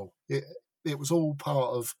 exceptional. It was all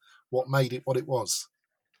part of what made it what it was.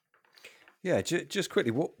 Yeah, just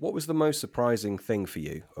quickly, what was the most surprising thing for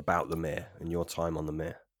you about the Mere and your time on the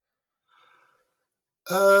Mere?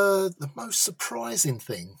 The most surprising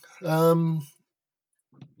thing,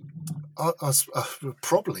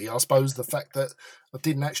 probably, I suppose, the fact that I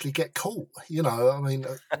didn't actually get caught. I mean,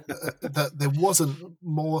 that there wasn't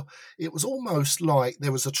more. It was almost like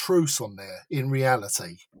there was a truce on there in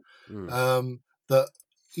reality. That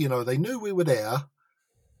they knew we were there,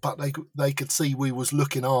 but they could see we was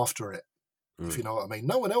looking after it. If you know what I mean.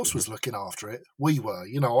 No one else was looking after it. We were.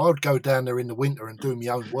 I would go down there in the winter and do my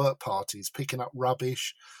own work parties, picking up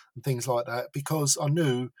rubbish and things like that, because I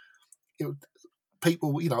knew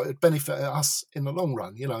people, it'd benefit us in the long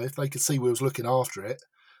run. If they could see we was looking after it,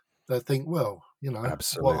 they'd think, well,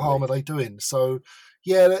 Absolutely. what harm are they doing? So,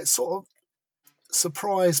 yeah, that sort of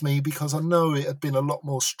surprised me, because I know it had been a lot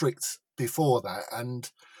more strict before that.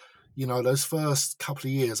 And, those first couple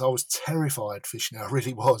of years, I was terrified fishing. I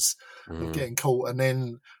really was, of getting caught. And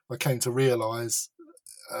then I came to realise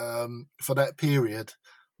for that period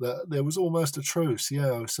that there was almost a truce.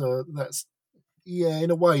 Yeah, so that's, in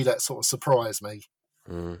a way, that sort of surprised me.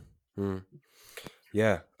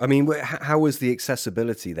 Yeah. I mean, how was the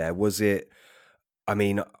accessibility there? Was it, I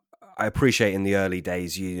mean, I appreciate in the early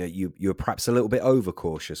days you were perhaps a little bit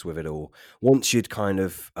overcautious with it all. Once you'd kind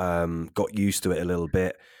of got used to it a little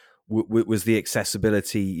bit, was the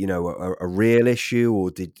accessibility, a real issue, or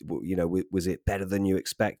was it better than you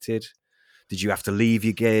expected? Did you have to leave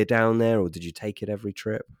your gear down there, or did you take it every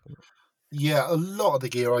trip? Yeah, a lot of the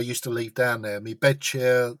gear I used to leave down there. My bed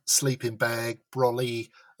chair, sleeping bag, brolly.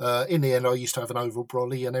 In the end, I used to have an oval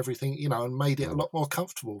brolly and everything, and made it a lot more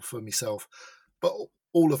comfortable for myself. But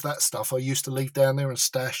all of that stuff I used to leave down there and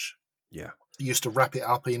stash. Yeah. I used to wrap it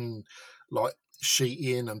up in like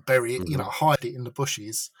sheeting and bury it, hide it in the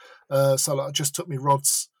bushes. So I just took my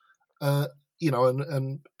rods, and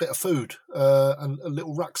a bit of food, and a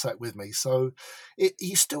little rucksack with me. So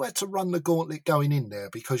you still had to run the gauntlet going in there,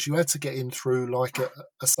 because you had to get in through like a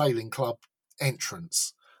sailing club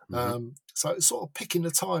entrance. So it's sort of picking the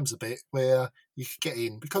times a bit where you could get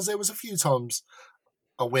in, because there was a few times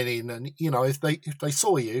I went in and, if they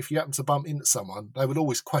saw you, if you happened to bump into someone, they would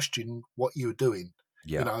always question what you were doing,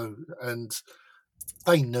 and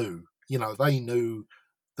they knew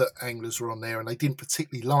that anglers were on there, and they didn't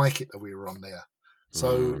particularly like it that we were on there.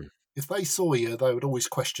 So if they saw you, they would always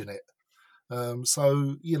question it.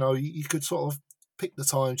 So, you could sort of pick the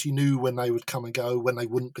times. You knew when they would come and go, when they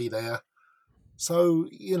wouldn't be there. So,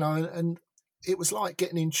 and it was like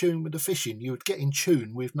getting in tune with the fishing. You would get in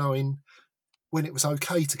tune with knowing when it was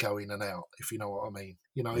okay to go in and out, if you know what I mean.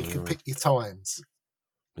 You could pick your times.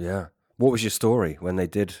 Yeah. What was your story when they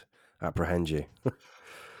did apprehend you?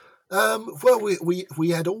 Well, we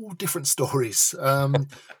had all different stories.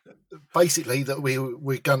 Basically, that we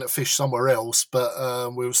were going to fish somewhere else,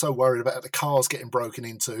 but we were so worried about the cars getting broken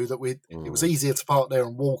into that it was easier to park there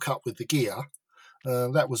and walk up with the gear.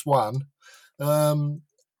 That was one. Some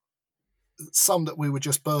that we were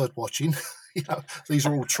just bird watching. These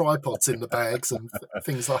are all tripods in the bags and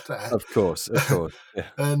things like that. Of course. Yeah.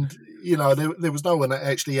 And there was no one that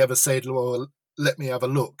actually ever said, "Well, let me have a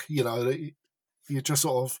look." You just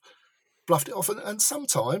sort of bluffed it off, and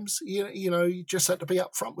sometimes you just had to be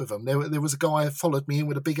up front with them. There was a guy who followed me in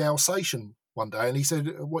with a big Alsatian one day, and he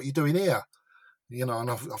said, "What are you doing here?" And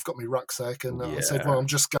I've got my rucksack, and I said, "Well, I'm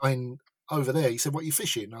just going over there." He said, "What are you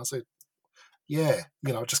fishing?" And I said, "Yeah,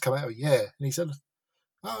 I just come out." Yeah, and he said,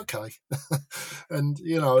 "Oh, okay." And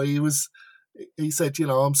he said,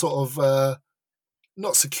 I'm sort of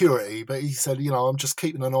not security, but he said, I'm just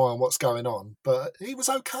keeping an eye on what's going on. But he was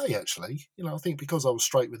okay, actually. I think because I was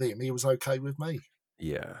straight with him, he was okay with me.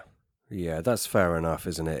 Yeah, that's fair enough,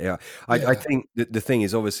 isn't it? Yeah, I think the thing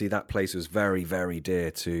is, obviously, that place was very, very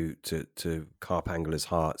dear to carp anglers'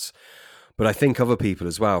 hearts. But I think other people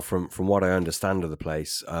as well, from what I understand of the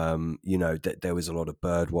place, there was a lot of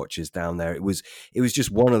bird watchers down there. It was just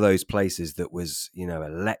one of those places that was,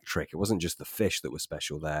 electric. It wasn't just the fish that were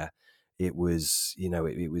special there. It was,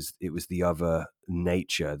 it was the other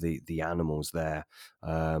nature, the animals there,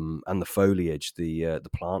 and the foliage, the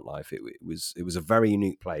plant life. It was a very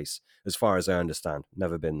unique place, as far as I understand.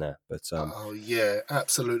 Never been there, but oh yeah,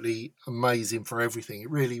 absolutely amazing for everything.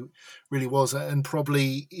 It really, really was, and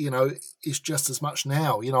probably it's just as much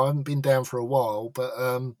now. I haven't been down for a while, but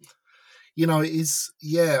it is.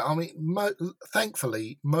 Yeah, I mean,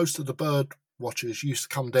 thankfully, most of the bird watchers used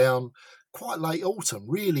to come down quite late autumn,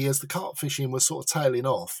 really, as the carp fishing was sort of tailing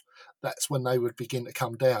off. that's when they would begin to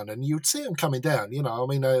come down, and you'd see them coming down. I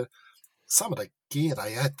mean, some of the gear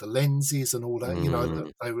they had, the lenses and all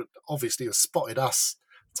that. They would obviously have spotted us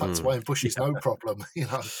tucked away in bushes, no problem.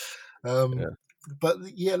 But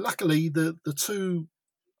yeah, luckily the two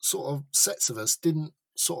sort of sets of us didn't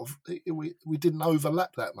we didn't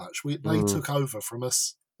overlap that much. They took over from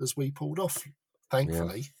us as we pulled off,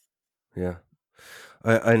 thankfully. Yeah.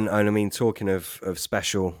 And I mean, talking of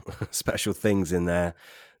special things in there,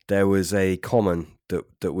 there was a common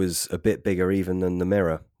that was a bit bigger even than the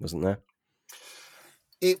mirror, wasn't there?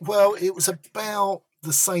 It was about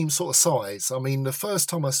the same sort of size. I mean, the first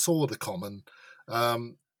time I saw the common,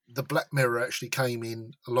 the black mirror actually came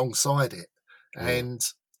in alongside it, and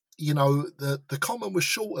the common was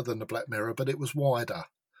shorter than the black mirror, but it was wider.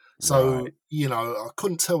 So I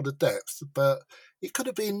couldn't tell the depth, but it could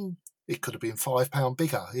have been £5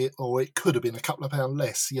 bigger, or it could have been a couple of pounds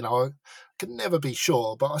less. I could never be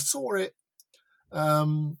sure, but I saw it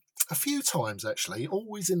a few times actually,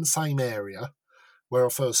 always in the same area where I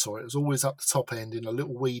first saw it. It was always up the top end in a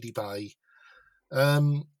little weedy bay.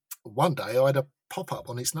 One day I had a pop up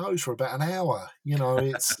on its nose for about an hour.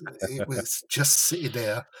 It was just sitting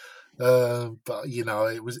there. But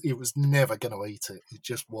it was never going to eat it. It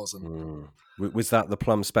just wasn't. Was that the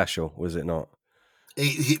plum special? Was it not?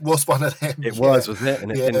 It was one of them. It was it?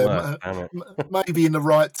 And it didn't work. Maybe in the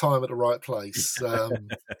right time at the right place.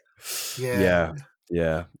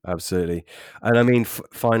 Yeah, absolutely. And I mean,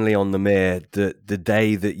 finally on the mere, the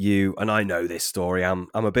day that you, and I know this story, I'm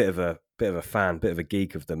a bit of a fan, bit of a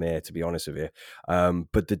geek of the mere, to be honest with you.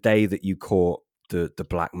 But the day that you caught the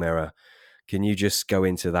black mirror, can you just go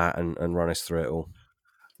into that and run us through it all?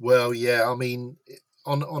 Well, yeah, I mean,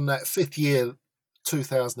 on that 5th year,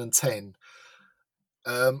 2010,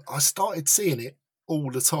 I started seeing it all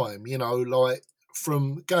the time, like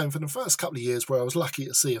from the first couple of years where I was lucky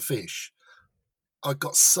to see a fish. I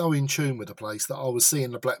got so in tune with the place that I was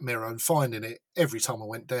seeing the black mirror and finding it every time I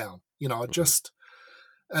went down.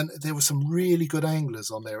 And there were some really good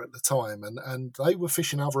anglers on there at the time, and they were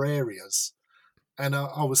fishing other areas. And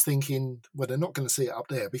I was thinking, well, they're not going to see it up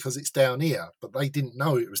there because it's down here, but they didn't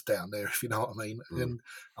know it was down there, if you know what I mean. And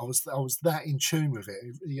I was that in tune with it.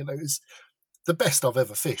 It's the best I've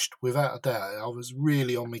ever fished, without a doubt. I was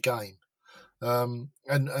really on my game,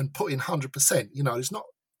 and put in 100%. It's not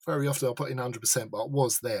very often I put in 100%, but I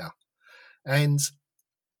was there. And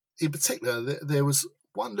in particular, there was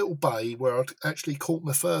one little bay where I'd actually caught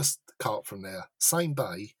my first carp from there, same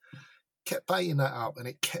bay, kept baiting that up, and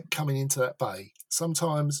it kept coming into that bay,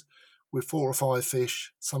 sometimes with 4 or 5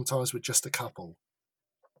 fish, sometimes with just a couple.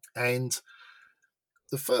 And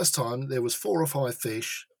the first time there was 4 or 5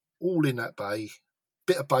 fish all in that bay,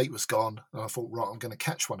 bit of bait was gone, and I thought, right, I'm going to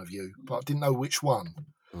catch one of you, but I didn't know which one.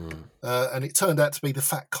 And it turned out to be the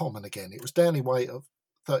fat common again. It was down in weight of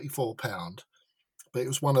 £34, but it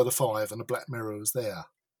was one of the 5, and the black mirror was there.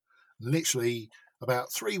 And literally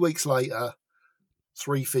about 3 weeks later,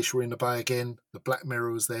 3 fish were in the bay again, the black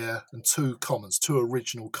mirror was there, and 2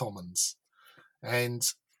 original commons. And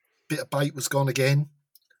bit of bait was gone again,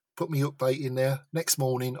 put me hook bait in there. Next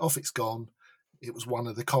morning, off it's gone. It was one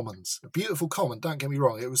of the commons, a beautiful common. Don't get me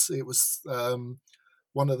wrong. It was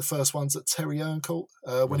one of the first ones that Terry Earn caught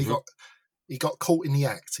when he got caught in the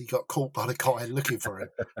act. He got caught by the guy looking for him,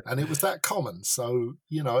 and it was that common. So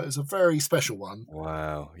it was a very special one.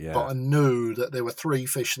 Wow, yeah. But I knew that there were 3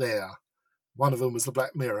 fish there. One of them was the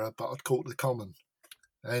black mirror, but I'd caught the common.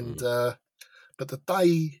 And but the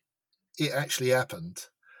day it actually happened,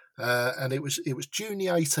 and it was June the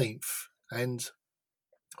 18th, and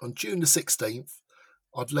on June the 16th,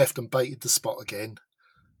 I'd left and baited the spot again.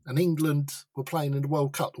 And England were playing in the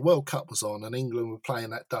World Cup. The World Cup was on, and England were playing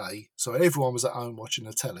that day. So everyone was at home watching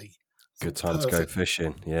the telly. Good time to go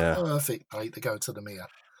fishing, yeah. Perfect day to go to the mere.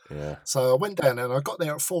 Yeah. So I went down there, and I got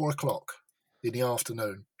there at 4 o'clock in the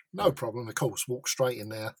afternoon. No problem, of course. Walked straight in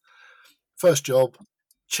there. First job,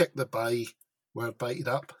 checked the bay where I'd baited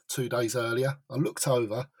up 2 days earlier. I looked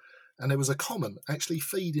over, and there was a common actually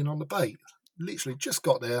feeding on the bait. Literally just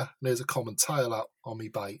got there, and there's a common tail up on me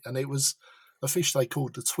bait, and it was a fish they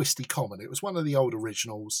called the twisty common. It was one of the old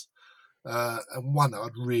originals, and one that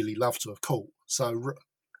I'd really love to have caught. So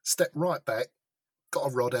stepped right back, got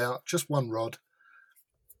a rod out, just one rod,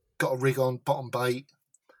 got a rig on, bottom bait,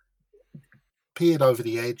 peered over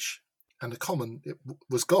the edge, and the common, it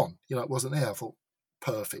was gone. It wasn't there. I thought,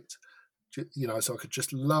 perfect. So I could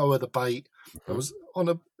just lower the bait. I was on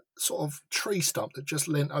a sort of tree stump that just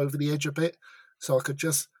leant over the edge a bit, so I could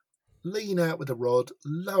just lean out with the rod,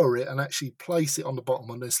 lower it, and actually place it on the bottom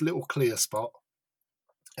on this little clear spot,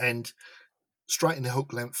 and straighten the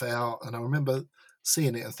hook length out. And I remember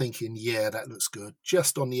seeing it and thinking, yeah, that looks good,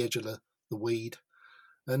 just on the edge of the weed,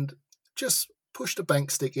 and just pushed the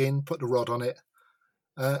bank stick in, put the rod on it,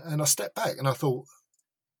 and I stepped back and I thought,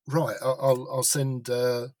 right, I'll send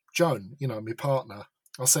Joan, my partner,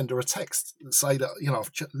 I'll send her a text and say that,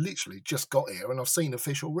 I've literally just got here and I've seen a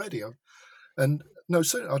fish already. And no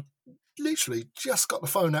sooner, I literally just got the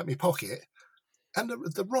phone out of my pocket and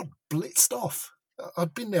the rod blitzed off.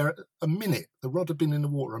 I'd been there a minute. The rod had been in the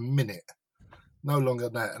water a minute. No longer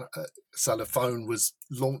than that. So the phone was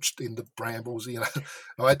launched in the brambles.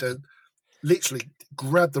 I had to literally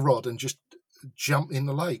grab the rod and just jump in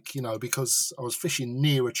the lake, because I was fishing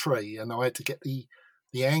near a tree and I had to get the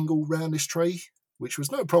angle round this tree, which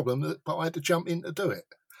was no problem, but I had to jump in to do it.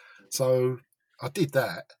 So I did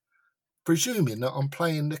that, presuming that I'm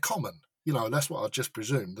playing the common. That's what I just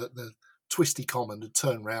presumed, that the twisty common had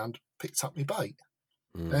turned round, picked up my bait.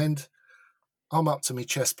 And I'm up to my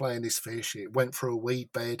chest playing this fish. It went through a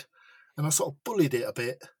weed bed and I sort of bullied it a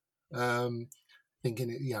bit,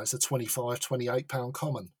 thinking, it's a 25, 28 pound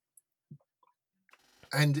common.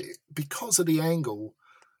 And because of the angle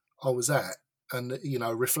I was at and,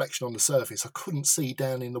 reflection on the surface, I couldn't see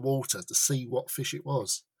down in the water to see what fish it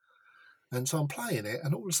was. And so I'm playing it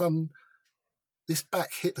and all of a sudden this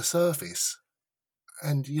back hit the surface.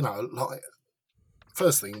 And,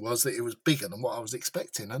 first thing was that it was bigger than what I was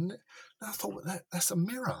expecting. And I thought, that's a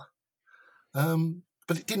mirror.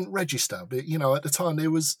 But it didn't register. But, at the time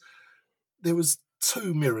there was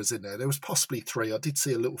 2 mirrors in there. There was possibly 3. I did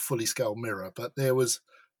see a little fully scale mirror, but there was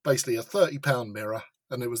basically a 30-pound mirror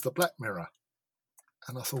and there was the black mirror.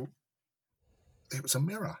 And I thought it was a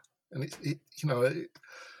mirror. And it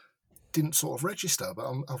didn't sort of register, but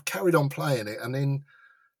I've carried on playing it. And then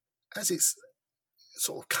as it's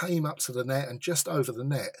sort of came up to the net and just over the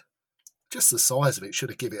net, just the size of it should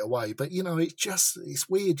have given it away. But, it's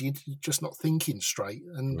weird. You're just not thinking straight.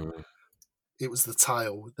 And it was the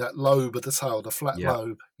tail, that lobe of the tail, the flat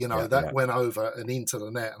lobe, went over and into the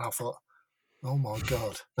net. And I thought, oh my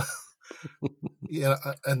God.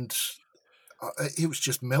 And it was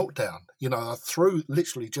just meltdown. I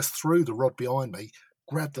just threw the rod behind me,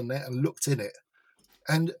 grabbed the net and looked in it.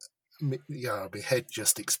 And my head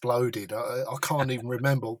just exploded. I can't even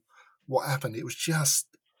remember what happened. It was just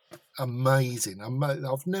amazing.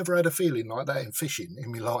 I've never had a feeling like that in fishing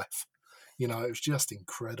in my life. It was just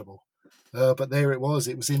incredible. But there it was.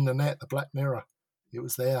 It was in the net, the black mirror. It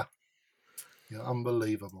was there.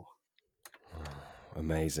 Unbelievable.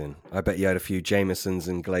 Amazing. I bet you had a few Jamesons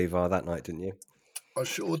and Glavar that night, didn't you? I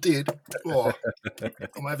sure did. Oh,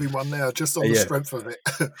 I'm having one now just on the strength of it.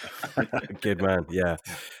 Good man. Yeah.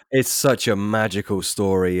 It's such a magical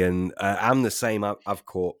story. And I'm the same. I've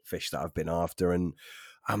caught fish that I've been after and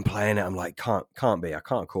I'm playing it. I'm like, can't be. I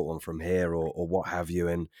can't caught one from here or what have you.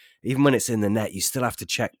 And even when it's in the net, you still have to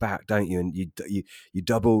check back, don't you? And you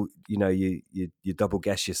double, you double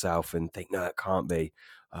guess yourself and think, no, it can't be.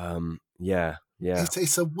 Yeah.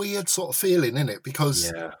 It's a weird sort of feeling, isn't it?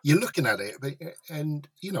 Because you're looking at it and,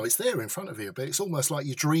 it's there in front of you, but it's almost like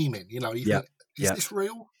you're dreaming. You think, is this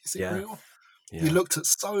real? Is it real? Yeah. You looked at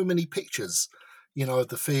so many pictures, of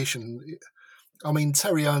the fish. And I mean,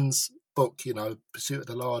 Terry Owen's book, Pursuit of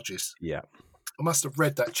the Largest. Yeah. I must have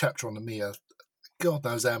read that chapter on the Mia, God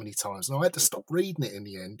knows how many times. And I had to stop reading it in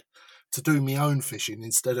the end to do my own fishing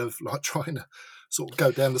instead of like trying to sort of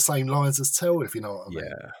go down the same lines as Tell, if you know what I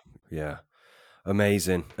mean. Yeah.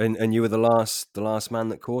 Amazing. And you were the last man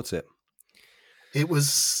that caught it. It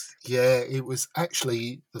was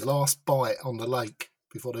actually the last bite on the lake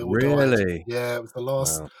before they all died. Really? Yeah, it was the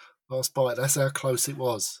last bite. That's how close it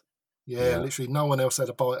was. Yeah, literally no one else had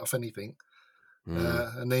a bite off anything.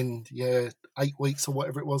 And then 8 weeks or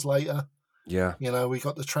whatever it was later. Yeah. We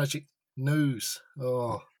got the tragic news.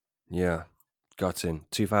 Oh. Yeah. Got in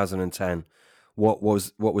 2010. What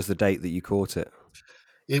was the date that you caught it?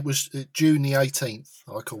 It was June the 18th.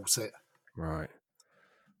 I caught it. Right.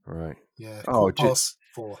 Yeah. Past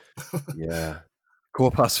 4. Yeah.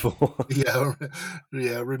 4:04.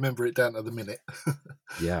 Yeah. I remember it down to the minute.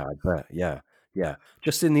 Yeah, I bet. Yeah.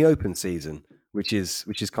 Just in the open season, which is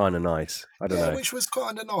kind of nice. I don't know. Which was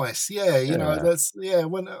kind of nice. Yeah. That's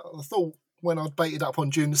when I thought when I'd baited up on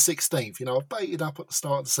June the 16th. I baited up at the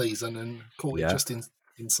start of the season and caught it just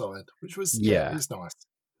inside, which was it was nice.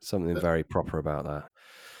 Something very proper about that.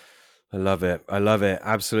 I love it.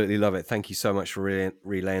 Absolutely love it. Thank you so much for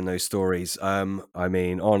relaying those stories. I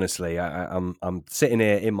mean, honestly, I'm sitting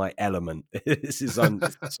here in my element. This is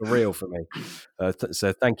surreal for me.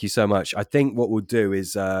 So thank you so much. I think what we'll do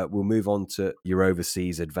is we'll move on to your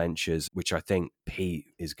overseas adventures, which I think Pete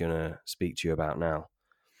is going to speak to you about now.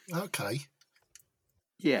 Okay.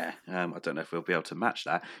 Yeah, I don't know if we'll be able to match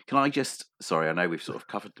that. Can I just? Sorry, I know we've sort of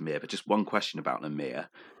covered the Mir, but just one question about the Mir.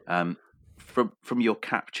 From your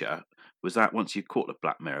capture, was that once you caught the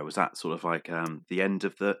black mirror? Was that sort of like the end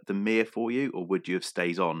of the Mir for you, or would you have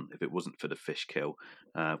stayed on if it wasn't for the fish kill?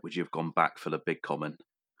 Would you have gone back for the big common?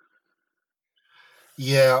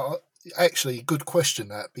 Yeah, actually, good question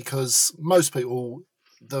that, because most people,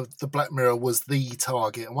 the black mirror was the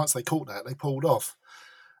target, and once they caught that, they pulled off.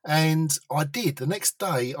 And I did. The next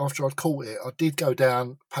day after I'd caught it, I did go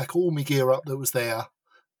down, pack all my gear up that was there,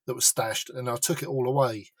 that was stashed, and I took it all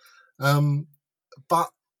away. But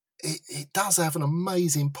it does have an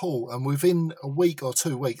amazing pull, and within a week or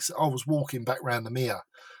 2 weeks, I was walking back round the Mere.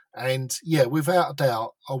 And yeah, without a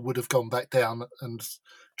doubt, I would have gone back down and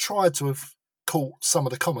tried to have caught some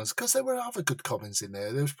of the commons, because there were other good commons in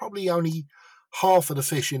there. There was probably only half of the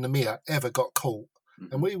fish in the Mere ever got caught.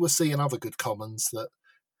 Mm-hmm. And we were seeing other good commons that,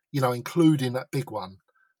 including that big one,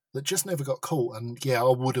 that just never got caught. And yeah,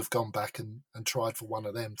 I would have gone back and tried for one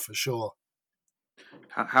of them for sure.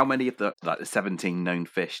 How many of the 17 known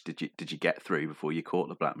fish did you get through before you caught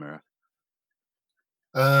the black mirror?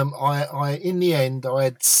 I in the end I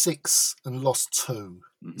had 6 and lost 2.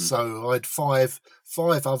 Mm-hmm. So I had five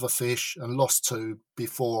other fish and lost 2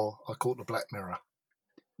 before I caught the black mirror.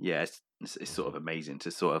 Yeah, it's sort of amazing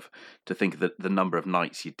to think of the number of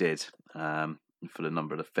nights you did for the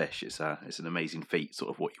number of the fish. It's an amazing feat,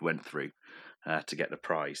 sort of what you went through to get the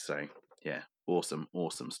prize. So yeah, awesome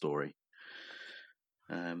story.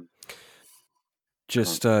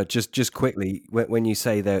 Just quickly, when you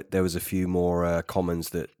say that there was a few more commons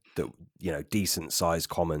that decent sized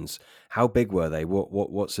commons, how big were they?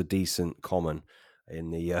 What's a decent common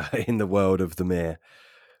in the in the world of the Mere?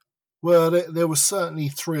 Well, there was certainly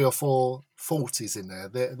 3 or 4 40s in there.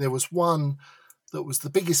 There was one that was the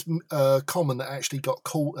biggest common that actually got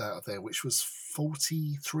caught out of there, which was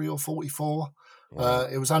 43 or 44. Wow.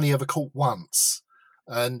 It was only ever caught once,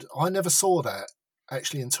 and I never saw that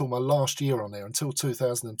actually until my last year on there, until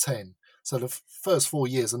 2010. So the first 4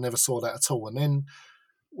 years I never saw that at all. And then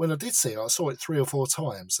when I did see it, I saw it 3 or 4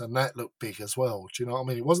 times, and that looked big as well. Do you know what I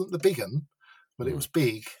mean? It wasn't the big one, but it was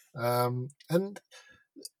big. And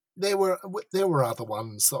there were other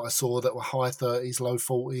ones that I saw that were high 30s, low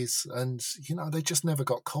 40s, and they just never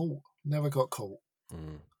got caught. Never got caught.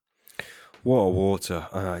 Water,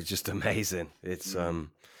 just amazing. It's hard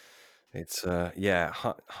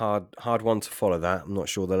one to follow that. I'm not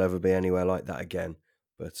sure there'll ever be anywhere like that again,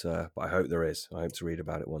 but I hope there is. I hope to read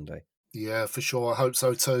about it one day. Yeah, for sure. I hope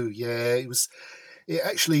so too. Yeah, it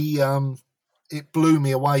actually it blew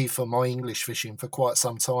me away for my English fishing for quite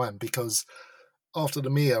some time, because after the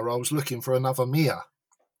Mere, I was looking for another Mere.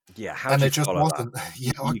 Yeah, and it just wasn't.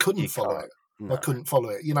 Yeah, I couldn't follow it. No. I couldn't follow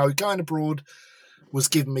it. Going abroad was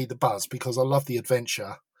giving me the buzz because I love the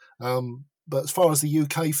adventure. But as far as the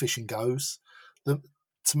UK fishing goes, to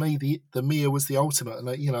me the Mere was the ultimate, and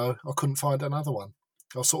I couldn't find another one.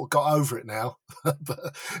 I sort of got over it now,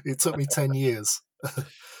 but it took me 10 years.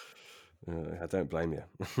 I don't blame you.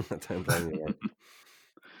 I don't blame you.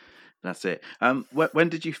 That's it. When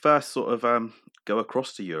did you first sort of go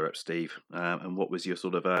across to Europe, Steve? And what was your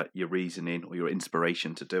sort of your reasoning or your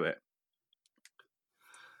inspiration to do it?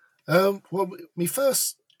 Well, my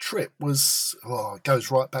first trip was it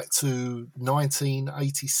goes right back to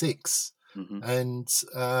 1986. Mm-hmm. And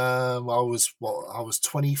I was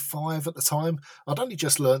 25 at the time. I'd only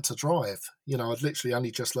just learnt to drive. I'd literally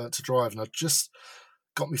only just learnt to drive, and I'd just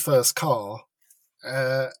got my first car.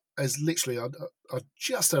 As literally, I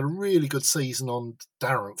just had a really good season on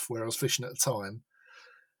Darenth, where I was fishing at the time,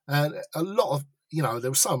 and a lot of there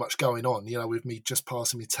was so much going on, with me just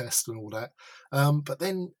passing my test and all that. But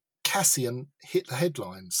then Cassian hit the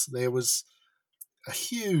headlines. There was a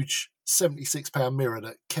huge 76-pound mirror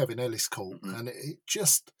that Kevin Ellis caught, and it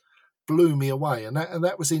just blew me away. And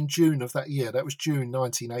that was in June of that year. That was June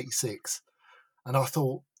 1986. And I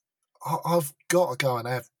thought, I've got to go and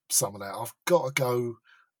have some of that. I've got to go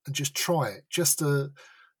and just try it.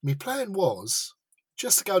 My plan was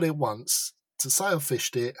just to go there once, to say I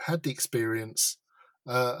fished it, had the experience,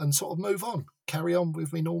 and sort of move on, carry on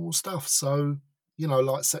with my normal stuff. So,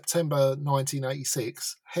 like September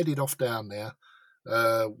 1986, headed off down there.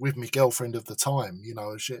 With my girlfriend of the time,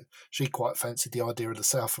 she quite fancied the idea of the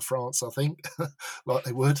south of France, I think, like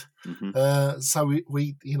they would. Mm-hmm. So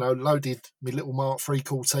we loaded my little Mark III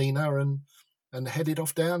Cortina and headed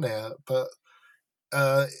off down there. But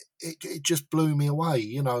it just blew me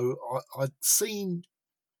away. I'd seen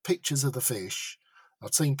pictures of the fish,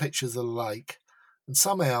 I'd seen pictures of the lake, and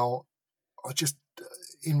somehow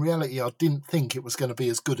in reality, I didn't think it was going to be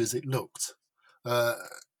as good as it looked.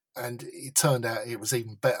 and it turned out it was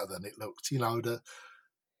even better than it looked.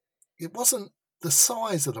 It wasn't the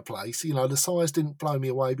size of the place. The size didn't blow me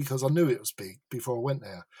away because I knew it was big before I went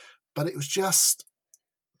there, but it was just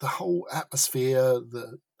the whole atmosphere,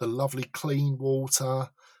 the lovely clean water,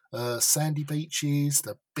 sandy beaches,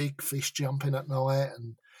 the big fish jumping at night,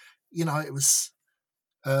 and it was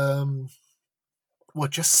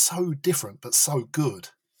just so different but so good.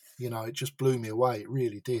 It just blew me away. It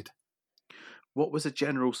really did. What was a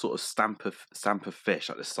general sort of stamp of fish,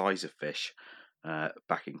 like the size of fish,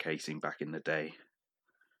 back in Casing back in the day?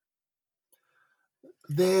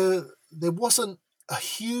 There wasn't a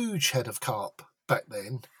huge head of carp back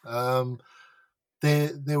then.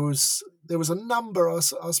 There was a number. I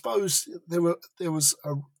suppose there was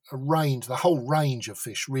a range, the whole range of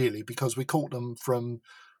fish really, because we caught them from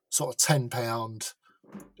sort of £10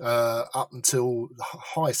 up until the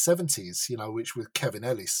high 70s, which with Kevin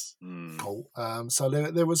Ellis caught. So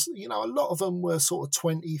there was, a lot of them were sort of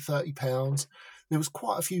 20, 30 pounds. There was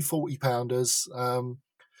quite a few 40 pounders,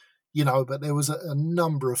 but there was a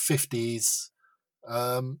number of 50s.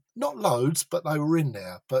 Not loads, but they were in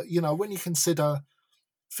there. But, when you consider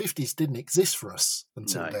 50s didn't exist for us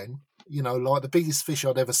until then, like the biggest fish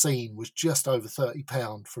I'd ever seen was just over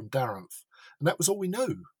 £30 from Darenth. And that was all we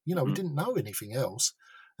knew. We didn't know anything else.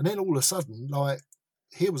 And then all of a sudden, like,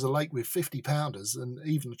 here was a lake with 50 pounders and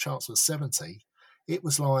even a chance of 70. It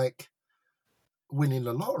was like winning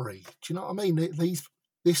the lottery. Do you know what I mean?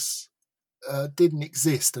 This didn't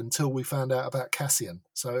exist until we found out about Cassian.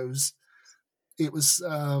 So it was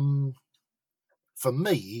for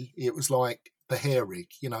me, it was like the hair rig.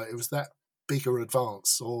 It was that bigger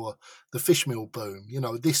advance, or the fish meal boom.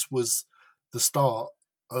 This was the start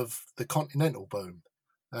of the continental boom,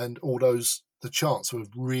 and all the chance of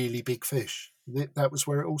really big fish. That was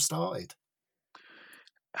where it all started.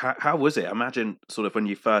 How was it? Imagine sort of when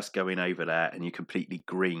you first going over there and you completely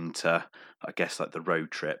green to, I guess, like the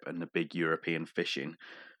road trip and the big European fishing.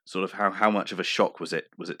 Sort of how much of a shock was it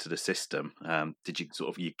to the system? Did you sort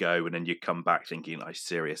of you go and then you come back thinking I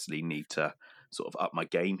seriously need to sort of up my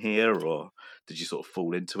game here, or did you sort of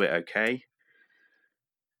fall into it okay?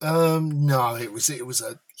 No, it was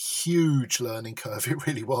a huge learning curve. It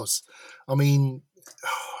really was. I mean,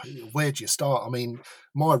 where do you start? I mean,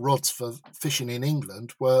 my rods for fishing in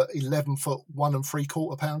England were 11-foot 1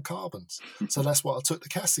 3/4 pound carbons. So that's what I took the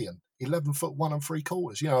Cassian, 11-foot 1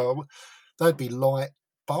 3/4. They'd be light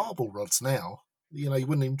barbel rods now. You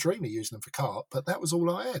wouldn't even dream of using them for carp, but that was all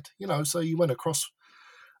I had. So you went across,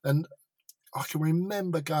 and I can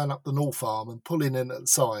remember going up the North Arm and pulling in at the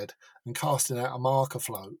side and casting out a marker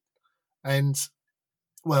float. And,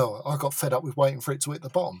 well, I got fed up with waiting for it to hit the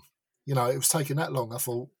bottom. It was taking that long. I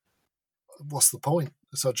thought, what's the point?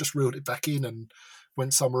 So I just reeled it back in and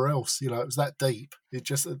went somewhere else. It was that deep. It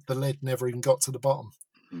just, the lead never even got to the bottom.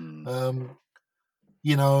 And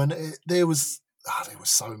there was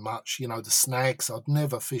so much, the snags. I'd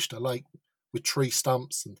never fished a lake with tree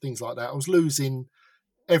stumps and things like that. I was losing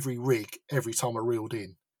every rig every time I reeled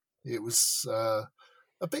in. It was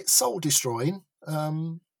a bit soul destroying,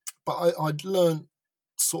 but I'd learned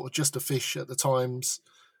sort of just to fish at the times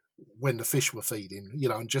when the fish were feeding,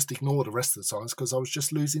 and just ignore the rest of the times because I was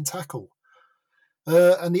just losing tackle.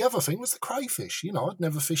 And the other thing was the crayfish. I'd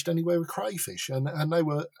never fished anywhere with crayfish, and they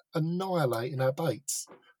were annihilating our baits.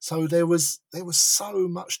 So there was so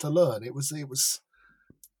much to learn. It was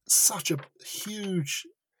such a huge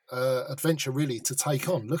adventure really to take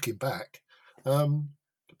on looking back,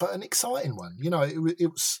 but an exciting one.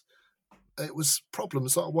 It was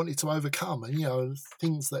problems that I wanted to overcome, and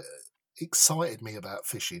things that excited me about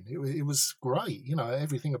fishing. It was great.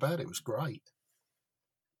 Everything about it was great.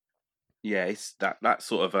 Yeah, it's that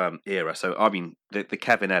sort of era. So I mean, the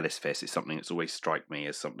Kevin Ellis fish is something that's always struck me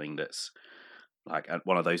as something that's like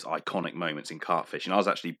one of those iconic moments in carp fishing. I was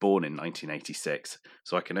actually born in 1986,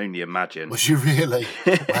 so I can only imagine. Was you really?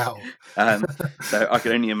 Wow. So I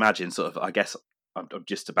can only imagine sort of, I guess I'm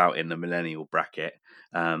just about in the millennial bracket.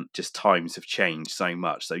 Just times have changed so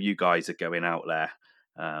much. So you guys are going out there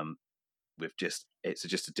with it's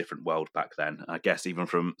just a different world back then. I guess even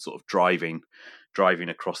from sort of driving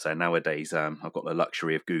across there nowadays, I've got the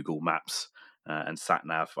luxury of Google Maps and sat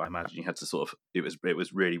nav. I imagine you had to sort of it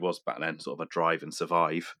was really back then sort of a drive and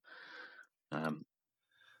survive.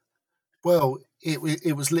 Well,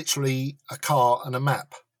 it was literally a car and a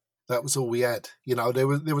map. That was all we had. There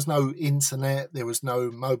was no internet, there was no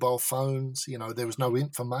mobile phones, there was no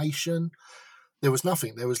information, there was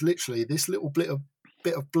nothing. There was literally this little bit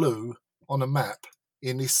of blue on a map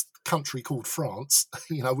in this country called France,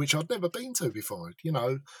 which I'd never been to before.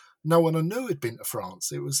 no one I knew had been to France.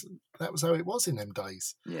 That was how it was in them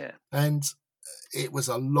days. Yeah. And it was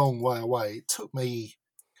a long way away. It took me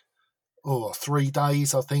 3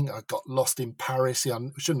 days, I think. I got lost in Paris. I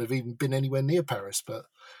shouldn't have even been anywhere near Paris, but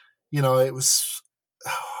it was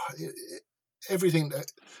everything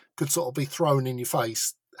that could sort of be thrown in your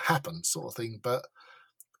face happened, sort of thing. But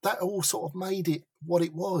that all sort of made it what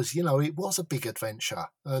it was. It was a big adventure.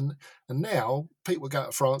 And now people go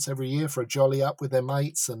to France every year for a jolly up with their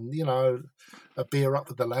mates and, a beer up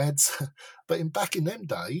with the lads. But back in them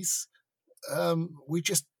days, we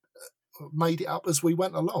just made it up as we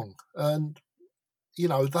went along. And,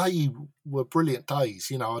 they were brilliant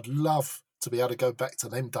days. I'd love to be able to go back to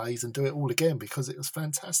them days and do it all again because it was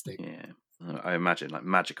fantastic. Yeah, I imagine like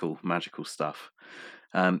magical stuff.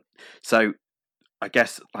 So I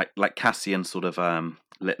guess like Cassian sort of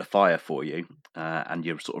lit the fire for you, and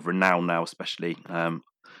you're sort of renowned now, especially your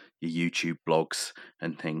YouTube blogs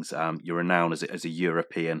and things. You're renowned as a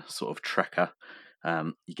European sort of trekker.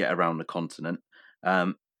 You get around the continent.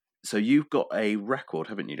 So you've got a record,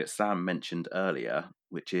 haven't you, that Sam mentioned earlier,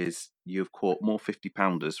 which is you've caught more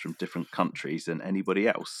 50-pounders from different countries than anybody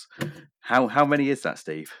else. How many is that,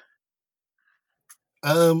 Steve?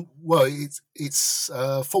 Well, it's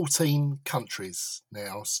 14 countries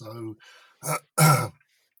now, so I'm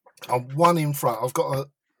one in front. I've got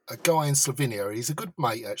a guy in Slovenia. He's a good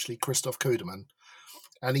mate, actually, Christoph Kuderman,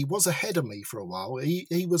 and he was ahead of me for a while.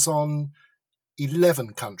 He was on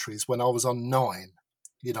 11 countries when I was on 9.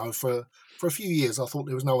 For a few years, I thought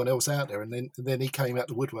there was no one else out there, and then he came out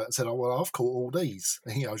the woodwork and said, "Oh well, I've caught all these."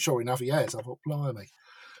 And, sure enough, he has. I thought, blimey.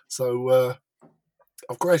 So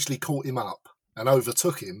I've gradually caught him up and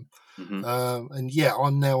overtook him. Mm-hmm. And yeah,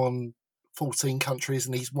 I'm now on 14 countries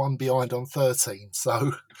and he's one behind on 13.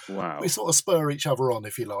 So wow, we sort of spur each other on,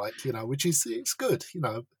 if you like, which is, it's good.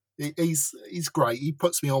 He's great. He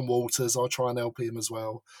puts me on waters. I try and help him as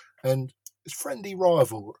well. And it's friendly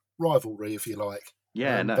rivalry, if you like.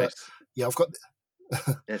 Yeah, nice. But yeah, I've got...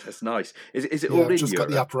 yes, that's nice. Is it all in just Europe?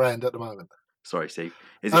 Got the upper hand at the moment. Sorry, Steve.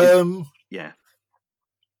 Yeah.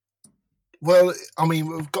 Well, I mean,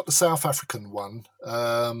 we've got the South African one.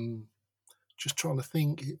 Just trying to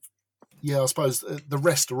think. Yeah, I suppose the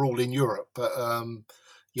rest are all in Europe. But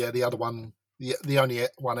yeah, the other one, the only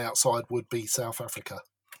one outside would be South Africa.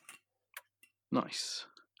 Nice.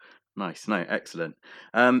 No, excellent.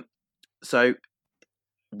 So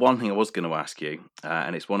one thing I was going to ask you,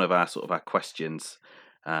 and it's one of our sort of our questions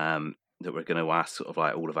that we're going to ask sort of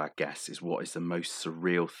like all of our guests, is what is the most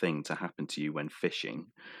surreal thing to happen to you when fishing?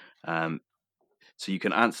 So you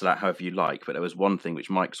can answer that however you like, but there was one thing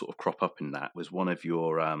which might sort of crop up in that was one of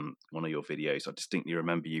your videos. I distinctly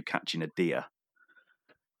remember you catching a deer.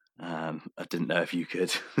 I didn't know if you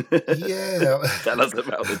could tell us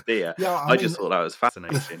about the deer. Yeah, I just thought that was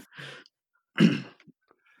fascinating.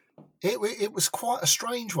 It was quite a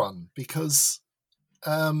strange one because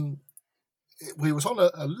we was on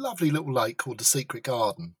a lovely little lake called the Secret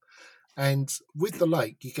Garden, and with the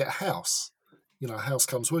lake you get a house. A house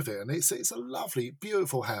comes with it, and it's a lovely,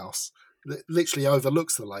 beautiful house that literally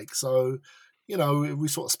overlooks the lake. So, we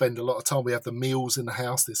sort of spend a lot of time. We have the meals in the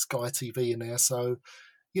house. There's Sky TV in there, so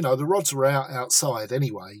the rods are outside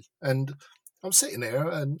anyway. And I'm sitting there,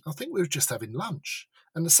 and I think we were just having lunch,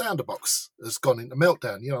 and the sounder box has gone into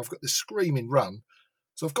meltdown. I've got this screaming run,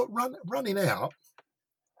 so I've got running out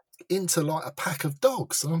into like a pack of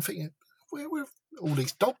dogs, and I'm thinking, where all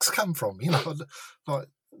these dogs come from? Like.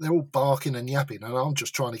 They're all barking and yapping, and I'm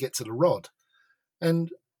just trying to get to the rod. And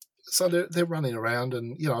so they're running around,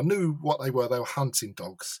 and I knew what they were. They were hunting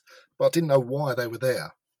dogs, but I didn't know why they were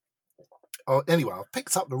there. Anyway, I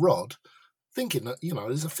picked up the rod, thinking that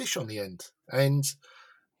there's a fish on the end, and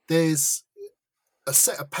there's a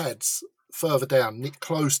set of pads further down,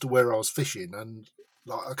 close to where I was fishing, and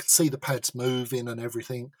like I could see the pads moving and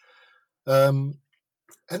everything.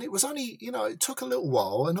 And it was only, it took a little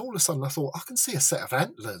while, and all of a sudden I thought, I can see a set of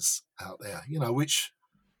antlers out there, which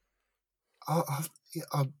I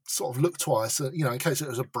sort of looked twice, in case it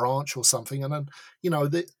was a branch or something. And then, and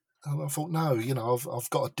I thought, no, I've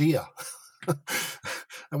got a deer.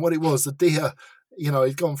 And what it was, the deer,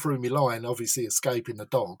 he'd gone through my line, obviously escaping the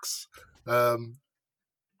dogs.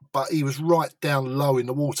 But he was right down low in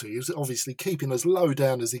the water. He was obviously keeping as low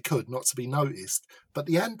down as he could, not to be noticed. But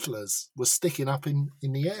the antlers were sticking up in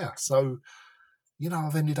the air. So,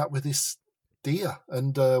 I've ended up with this deer.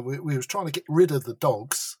 And we was trying to get rid of the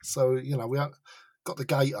dogs. So, we got the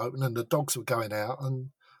gate open and the dogs were going out. And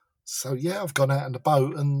so, yeah, I've gone out in the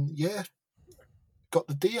boat and, yeah, got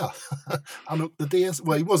the deer. Unhooked the deer.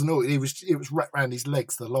 Well, he wasn't hooked. It was wrapped around his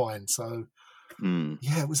legs, the line. So,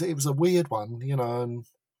 yeah, it was a weird one, and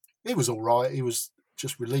he was all right. He was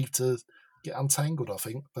just relieved to get untangled, I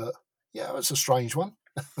think. But yeah, it's a strange one.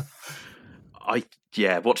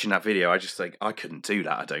 Watching that video, I just think I couldn't do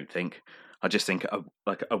that. I don't think. I just think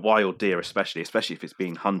a wild deer, especially if it's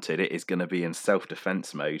being hunted, it is going to be in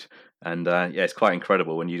self-defense mode, and it's quite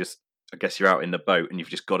incredible when I guess you're out in the boat and you've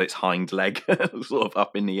just got its hind leg sort of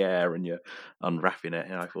up in the air and you're unwrapping it.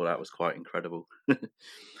 And I thought that was quite incredible.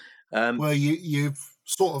 Well, you've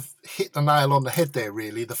sort of hit the nail on the head there,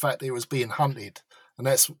 really, the fact that it was being hunted. And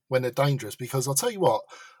that's when they're dangerous, because I'll tell you what,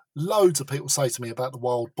 loads of people say to me about the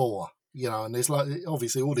wild boar, and there's like,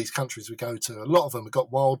 obviously all these countries we go to, a lot of them have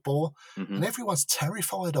got wild boar, and everyone's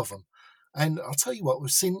terrified of them. And I'll tell you what,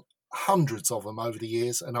 we've seen hundreds of them over the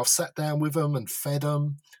years, and I've sat down with them and fed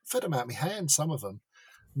them out my hand, some of them.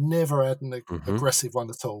 Never had an aggressive one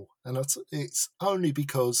at all. And it's only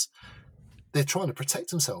because they're trying to protect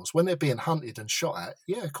themselves. When they're being hunted and shot at,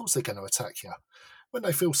 yeah, of course they're going to attack you. When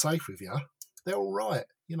they feel safe with you, they're all right,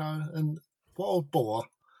 and wild boar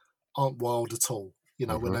aren't wild at all,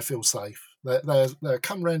 when they feel safe. They'll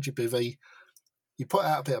come round your bivvy, you put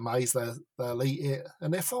out a bit of maize, they'll eat it,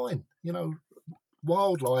 and they're fine.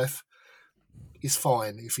 Wildlife is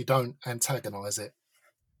fine if you don't antagonise it.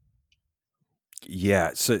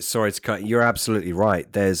 Yeah, so sorry to cut. You're absolutely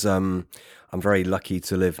right. There's I'm very lucky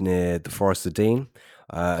to live near the Forest of Dean,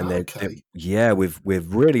 and we're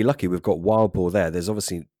really lucky. We've got wild boar there. There's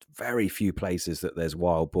obviously very few places that there's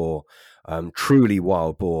wild boar, truly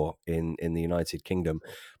wild boar in the United Kingdom,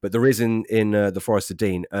 but there is in the Forest of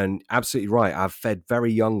Dean. And absolutely right. I've fed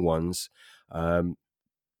very young ones,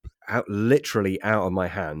 literally out of my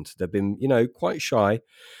hand. They've been quite shy,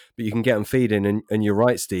 but you can get them feeding. And you're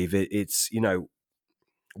right, Steve. It's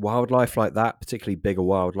wildlife like that, particularly bigger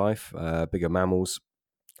wildlife, bigger mammals,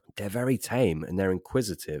 they're very tame and they're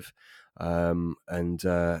inquisitive. They're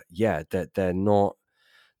not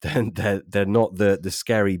they're not the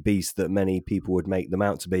scary beast that many people would make them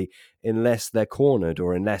out to be, unless they're cornered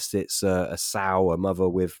or unless it's a sow, a mother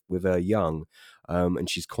with her young, and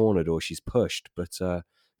she's cornered or she's pushed. But it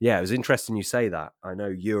was interesting you say that. I know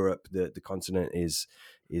Europe, the continent, is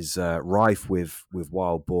rife with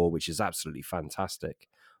wild boar, which is absolutely fantastic.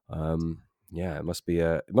 It must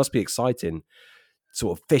be exciting,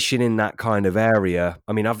 sort of fishing in that kind of area.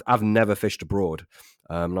 I mean, I've never fished abroad,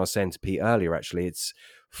 and I was saying to Pete earlier, actually, it's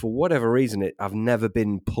for whatever reason I've never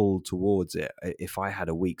been pulled towards it. If I had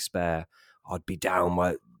a week spare, I'd be down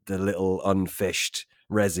by the little unfished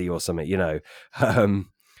resi or something,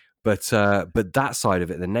 But that side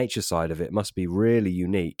of it, the nature side of it, must be really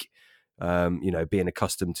unique. Being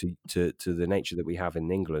accustomed to the nature that we have in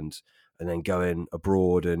England, and then going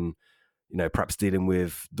abroad and perhaps dealing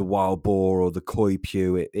with the wild boar or the coy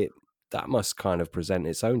pew, it that must kind of present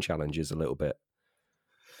its own challenges a little bit.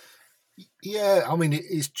 Yeah, I mean,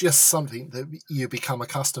 it's just something that you become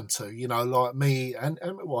accustomed to, like me and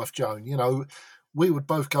my wife Joan, we would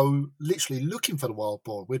both go literally looking for the wild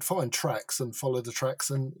boar. We'd find tracks and follow the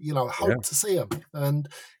tracks and, hope to see them. And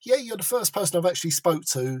you're the first person I've actually spoke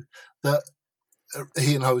to that,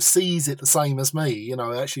 sees it the same as me,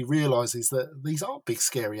 actually realizes that these aren't big,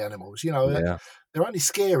 scary animals, They're only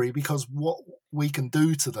scary because what we can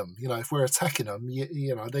do to them, if we're attacking them,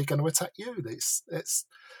 they're going to attack you. It's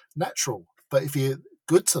natural. But if you're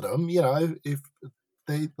good to them, if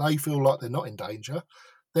they feel like they're not in danger,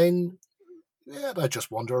 then they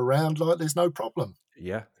just wander around like there's no problem.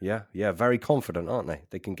 Yeah. Very confident, aren't they?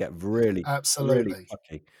 They can get really, absolutely really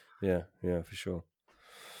lucky. Yeah, for sure.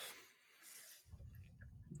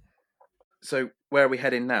 So where are we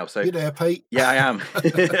heading now? So you there, Pete? Yeah, I am.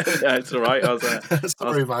 Yeah, it's all right.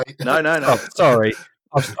 Sorry, mate. No. Oh, sorry.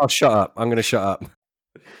 I'll shut up. I'm going to shut up.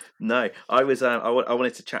 No, I was. I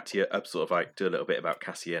wanted to chat to you, sort of like do a little bit about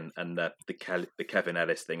Cassian and the Kevin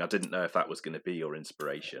Ellis thing. I didn't know if that was going to be your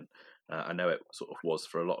inspiration. I know it sort of was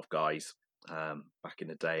for a lot of guys back in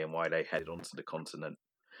the day, and why they headed onto the continent.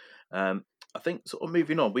 I think sort of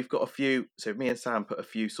moving on, we've got a few. So me and Sam put a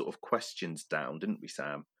few sort of questions down, didn't we,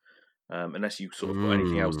 Sam? Unless you sort of got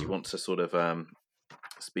anything else you want to sort of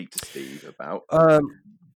speak to Steve about.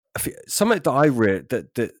 Something that I read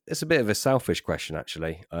that it's a bit of a selfish question,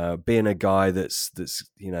 actually. Being a guy that's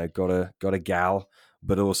got a gal,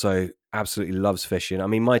 but also absolutely loves fishing. I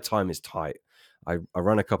mean, my time is tight. I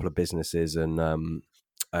run a couple of businesses, and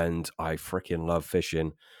I freaking love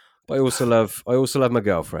fishing. But I also love my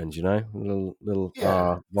girlfriend. Little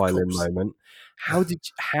violin moment. How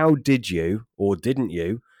did you or didn't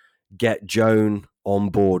you get Joan on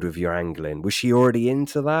board with your angling? Was she already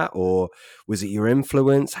into that, or was it your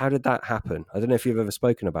influence? How did that happen? I don't know if you've ever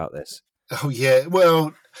spoken about this. Oh yeah,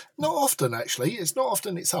 well, not often actually. It's not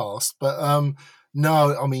often it's asked, but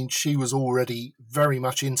No, I mean, she was already very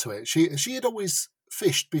much into it. She had always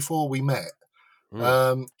fished before we met,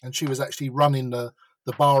 and she was actually running the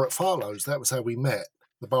bar at Farlow's. That was how we met,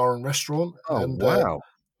 the bar and restaurant. Oh, And wow.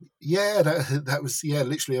 yeah, that was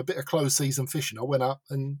literally a bit of closed season fishing. I went up,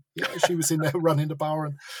 and she was in there running the bar,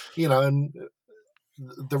 and and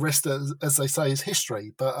the rest, as they say, is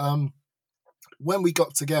history. But when we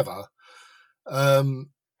got together, the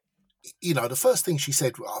first thing she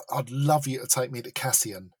said, "I'd love you to take me to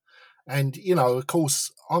Cassian." And, of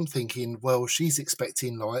course, I'm thinking, well, she's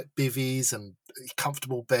expecting like bivvies and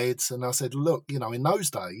comfortable beds. And I said, look, in those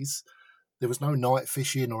days, there was no night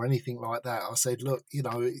fishing or anything like that. I said, look,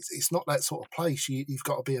 it's not that sort of place. You've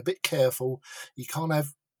got to be a bit careful. You can't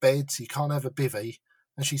have beds. You can't have a bivvy.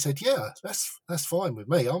 And she said, yeah, that's fine with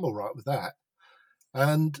me. I'm all right with that.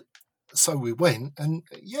 And so we went, and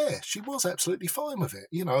yeah, she was absolutely fine with it,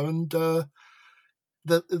 And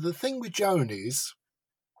the thing with Joan is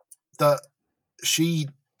that she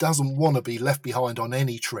doesn't want to be left behind on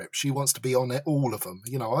any trip. She wants to be on all of them.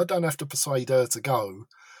 I don't have to persuade her to go.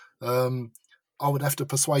 I would have to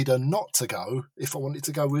persuade her not to go if I wanted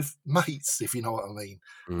to go with mates, if you know what I mean.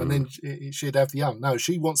 And then she'd have the No,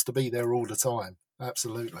 she wants to be there all the time.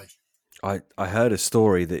 Absolutely. I heard a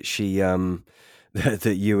story that she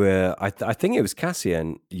that you were I think it was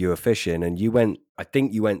Cassian, you were fishing, and you went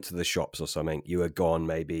to the shops or something. You were gone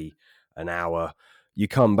maybe an hour. You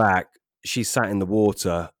come back, she sat in the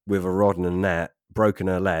water with a rod and a net, broken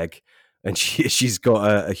her leg, and she's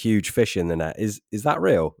got a huge fish in the net. Is that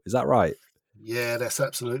real? Is that right? Yeah, that's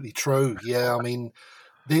absolutely true. Yeah, I mean,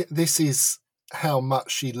 this is how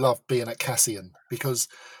much she loved being at Cassian, because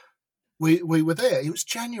we were there. It was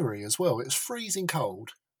January as well. It was freezing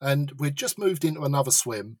cold, and we'd just moved into another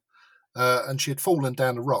swim, and she had fallen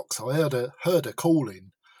down the rocks. I heard her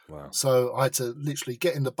calling. Wow. So I had to literally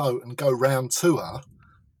get in the boat and go round to her,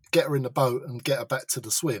 get her in the boat and get her back to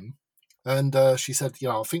the swim. And she said,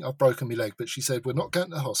 I think I've broken my leg, but she said, we're not going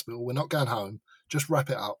to the hospital. We're not going home. Just wrap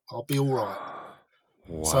it up. I'll be all right.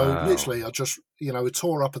 Wow. So literally I just, we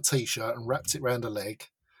tore up a T-shirt and wrapped it around her leg.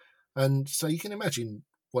 And so you can imagine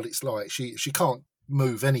what it's like. She can't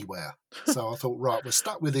move anywhere. So I thought, right, we're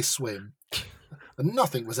stuck with this swim. And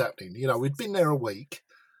nothing was happening. We'd been there a week,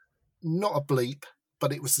 not a bleep.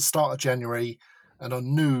 But it was the start of January, and I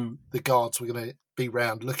knew the guards were going to be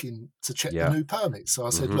round looking to check the new permits. So I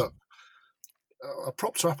said, look, I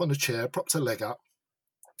propped her up on a chair, propped her leg up.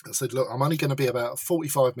 I said, look, I'm only going to be about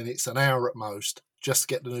 45 minutes, an hour at most, just to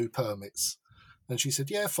get the new permits. And she said,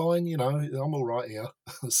 yeah, fine, I'm all right here.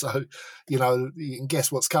 So, you can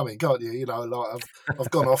guess what's coming, can't you? I've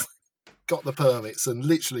gone off, got the permits, and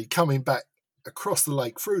literally coming back across the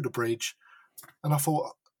lake through the bridge. And I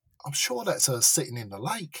thought, I'm sure that's her sitting in the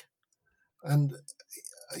lake. And,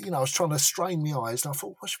 I was trying to strain my eyes, and I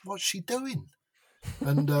thought, what's she doing?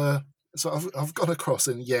 And so I've gone across,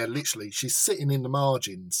 and yeah, literally, she's sitting in the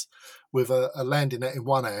margins with a landing net in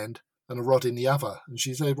one hand and a rod in the other. And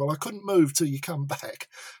she said, well, I couldn't move till you come back.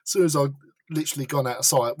 As soon as I'd literally gone out of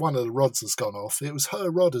sight, one of the rods has gone off. It was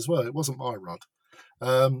her rod as well. It wasn't my rod.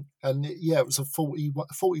 And yeah, it was a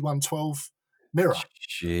 4112 mirror.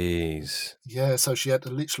 Jeez. Yeah, so she had to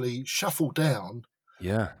literally shuffle down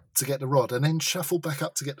to get the rod, and then shuffle back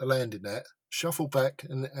up to get the landing net, shuffle back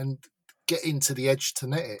and get into the edge to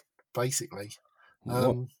net it, basically.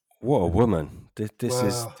 What a woman. This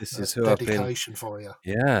is who I've been. Dedication for you.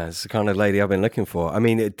 Yeah, it's the kind of lady I've been looking for. I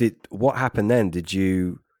mean, what happened then? Did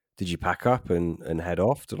you pack up and head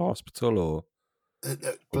off to the hospital, or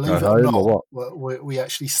believe it or not, we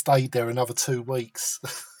actually stayed there another 2 weeks.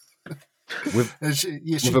 With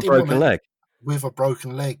a broken leg? With a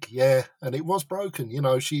broken leg, yeah. And it was broken,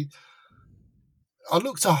 I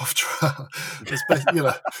looked after her as best,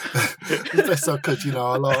 as best I could,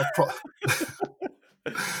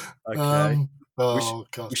 Okay.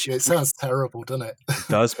 Gosh, it sounds terrible, doesn't it? It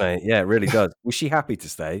does, mate. Yeah, it really does. Was she happy to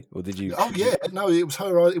stay, or did you? Oh yeah, no, it was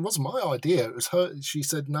her. It wasn't my idea. It was her. She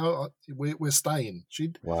said, "No, we're staying."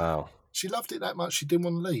 Wow. She loved it that much. She didn't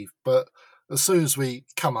want to leave. But as soon as we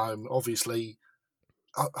come home, obviously,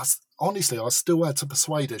 honestly, I still had to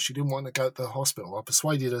persuade her. She didn't want to go to the hospital. I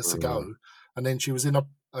persuaded her to go, and then she was in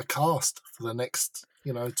a cast for the next,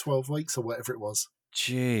 12 weeks or whatever it was.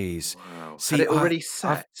 Jeez. Wow. See, had it already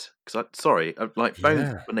set? Because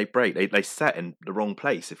bones, when they break, they set in the wrong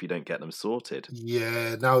place if you don't get them sorted.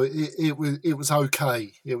 Yeah, no, it was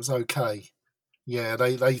okay. It was okay. Yeah,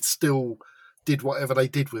 they still did whatever they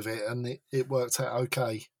did with it, and it worked out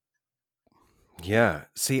okay. Yeah.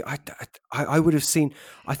 See, I would have seen.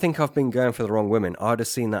 I think I've been going for the wrong women. I'd have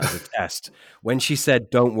seen that as a test. When she said,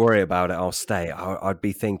 "Don't worry about it, I'll stay," I'd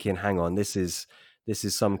be thinking, "Hang on, this is this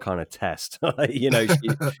is some kind of test.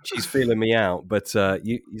 She's feeling me out. But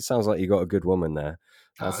it sounds like you got a good woman there.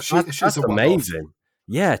 She's That's a amazing.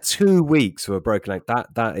 Yeah, 2 weeks for a broken leg.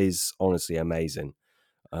 That is honestly amazing.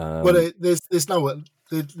 Well,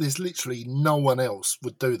 there's literally no one else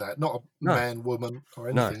would do that. Not a man, woman, or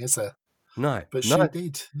anything, is there? No, but she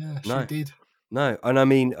did. Yeah, no, she did. No, and I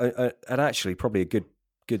mean, and actually, probably a good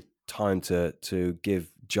time to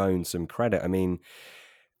give Joan some credit. I mean,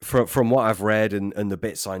 from what I've read and the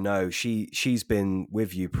bits I know, she's been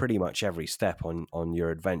with you pretty much every step on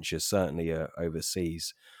your adventures, certainly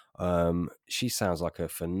overseas. She sounds like a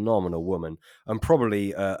phenomenal woman, and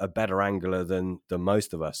probably a better angler than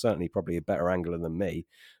most of us. Certainly, probably a better angler than me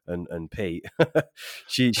and Pete.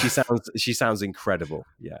 she sounds incredible.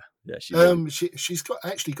 Yeah. She's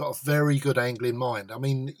actually got a very good angling mind. I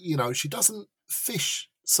mean, she doesn't fish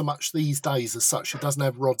so much these days as such. She doesn't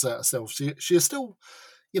have rods out herself. She's still,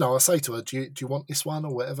 I say to her, do you want this one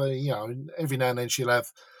or whatever? Every now and then she'll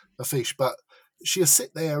have a fish, but she'll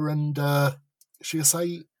sit there and she'll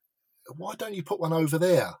say, why don't you put one over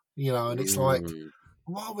there? And it's like,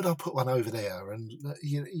 why would I put one over there? And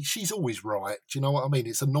she's always right. Do you know what I mean?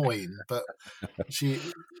 It's annoying, but she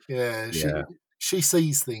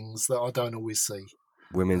sees things that I don't always see.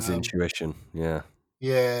 Women's intuition, yeah.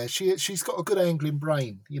 Yeah, she's got a good angling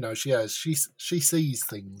brain. She has. She sees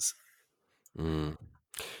things. Mm.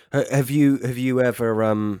 Have you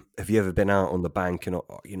ever been out on the bank and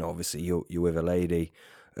obviously you're with a lady?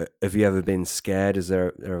 Have you ever been scared? Has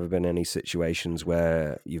there ever been any situations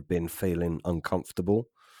where you've been feeling uncomfortable?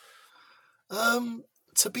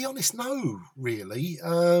 To be honest, no, really.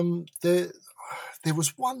 There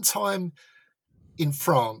was one time in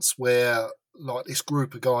France where like this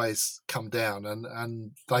group of guys come down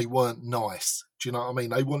and they weren't nice. Do you know what I mean?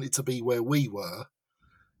 They wanted to be where we were.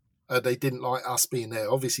 They didn't like us being there.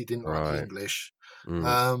 Obviously didn't like the English.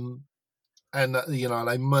 And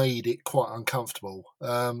they made it quite uncomfortable.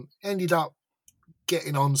 Ended up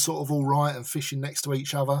getting on sort of all right and fishing next to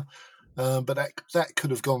each other. But that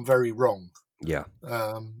could have gone very wrong. Yeah.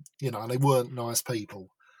 And they weren't nice people.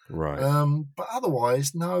 Right. But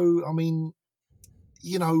otherwise, no, I mean,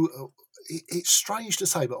 it's strange to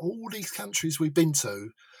say, but all these countries we've been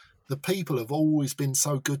to, the people have always been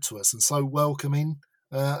so good to us and so welcoming,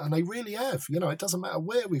 and they really have. It doesn't matter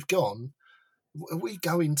where we've gone. We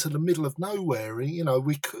go into the middle of nowhere.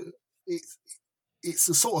 We could. It's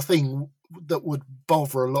the sort of thing that would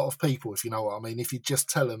bother a lot of people, if you know what I mean. If you just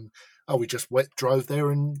tell them, "Oh, we just drove there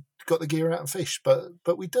and got the gear out and fish,"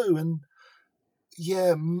 but we do, and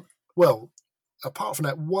yeah, well, apart from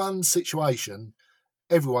that one situation,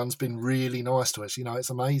 everyone's been really nice to us. It's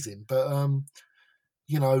amazing. But,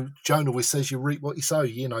 Joan always says you reap what you sow.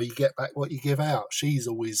 You get back what you give out. She's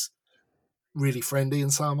always really friendly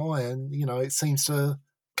and so am I. And, it seems to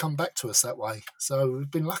come back to us that way. So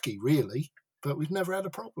we've been lucky, really, but we've never had a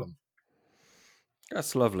problem.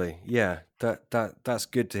 That's lovely. Yeah, that's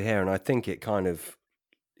good to hear. And I think it kind of,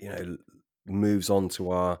 moves on to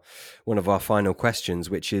one of our final questions,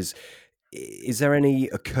 which is there any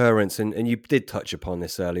occurrence, and you did touch upon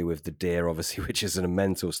this earlier with the deer, obviously, which is a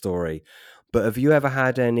mental story, but have you ever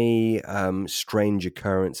had any strange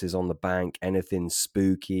occurrences on the bank, anything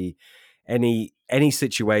spooky, any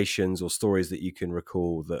situations or stories that you can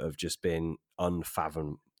recall that have just been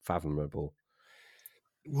unfathomable?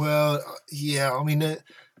 Well, yeah, I mean,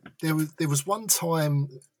 there was one time,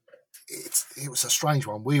 it was a strange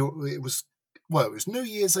one. It was New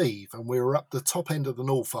Year's Eve, and we were up the top end of the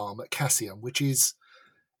North Arm at Cassian,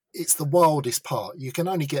 it's the wildest part. You can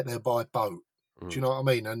only get there by boat. Do you know what I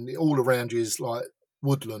mean? And all around you is like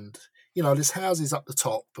woodland. There's houses up the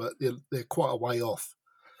top, but they're quite a way off.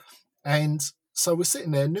 And so we're sitting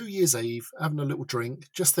there New Year's Eve, having a little drink,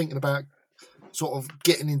 just thinking about sort of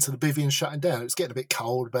getting into the bivvy and shutting down. It was getting a bit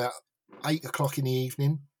cold, about 8 o'clock in the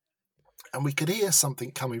evening, and we could hear something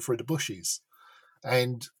coming through the bushes.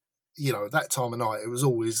 And at that time of night, it was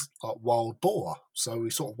always like wild boar. So we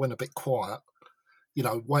sort of went a bit quiet,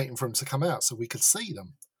 waiting for them to come out so we could see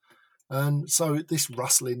them. And so this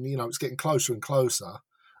rustling, it's getting closer and closer.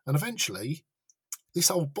 And eventually,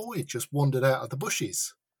 this old boy just wandered out of the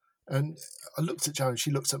bushes. And I looked at Joan,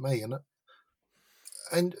 she looked at me,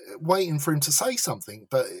 and waiting for him to say something.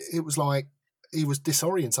 But it was like he was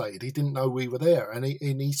disorientated. He didn't know we were there. And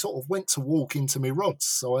he sort of went to walk into me rods.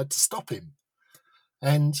 So I had to stop him.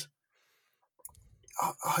 And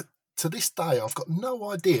to this day, I've got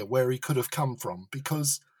no idea where he could have come from,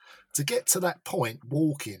 because to get to that point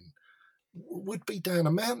walking would be down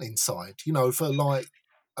a mountainside, for like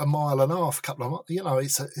a mile and a half, a couple of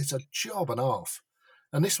miles. It's a job and a half.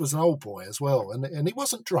 And this was an old boy as well, and he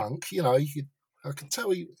wasn't drunk. He I could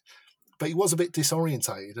tell but he was a bit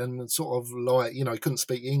disorientated and sort of like, he couldn't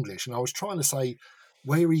speak English. And I was trying to say,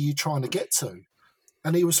 where are you trying to get to?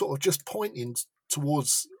 And he was sort of just pointing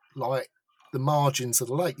towards like the margins of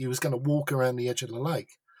the lake. He was going to walk around the edge of the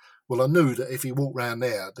lake. Well, I knew that if he walked around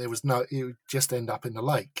there, he would just end up in the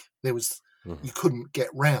lake. You couldn't get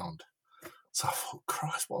round. So I thought,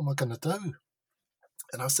 Christ, what am I going to do?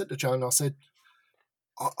 And I said to Joan, I said,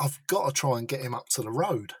 I've got to try and get him up to the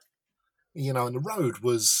road. And the road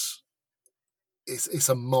it's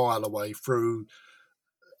a mile away through.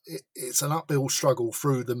 It's an uphill struggle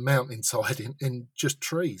through the mountainside in just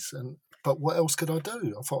trees. But what else could I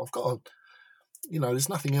do? I thought, I've got to, there's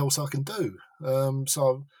nothing else I can do.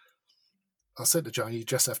 So I said to Joan, you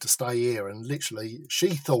just have to stay here. And literally, she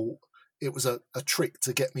thought it was a trick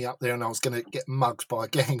to get me up there and I was going to get mugged by a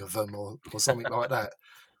gang of them or something like that.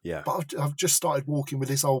 Yeah. But I've just started walking with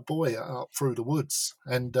this old boy up through the woods.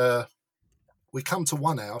 And we come to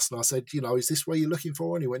one house and I said, is this where you're looking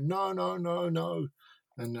for? And he went, no.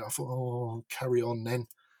 And I thought, oh, carry on then.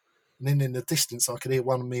 And then in the distance, I could hear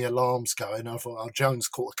one of my alarms going. I thought, oh, Jones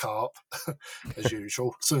caught a carp, as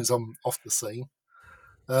usual, as soon as I'm off the scene.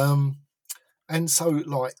 And so,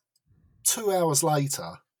 like, 2 hours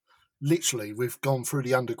later, literally, we've gone through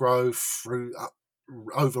the undergrowth,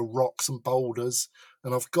 over rocks and boulders,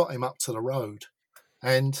 and I've got him up to the road.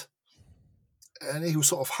 And he was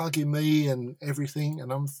sort of hugging me and everything.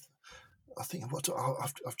 And I think,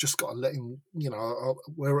 I've just got to let him,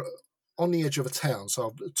 we're on the edge of a town.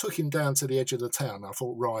 So I took him down to the edge of the town. I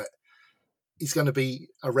thought, right, he's going to be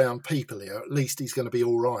around people here. At least he's going to be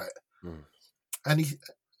all right. Mm.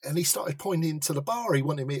 And he started pointing to the bar. He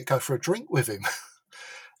wanted me to go for a drink with him.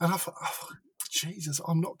 And I thought, Jesus,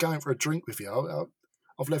 I'm not going for a drink with you.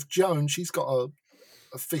 I've left Joan. She's got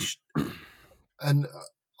a fish. And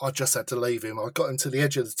I just had to leave him. I got him to the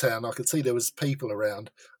edge of the town. I could see there was people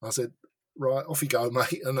around. I said, right, off you go,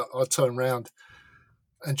 mate. And I turned round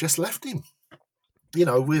and just left him, in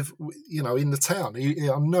the town.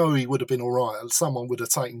 I know he would have been all right. Someone would have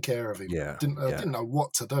taken care of him. Yeah. I didn't know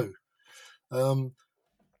what to do.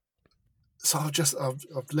 So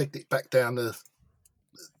I've legged it back down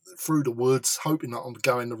through the woods, hoping that I'm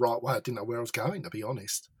going the right way. I didn't know where I was going, to be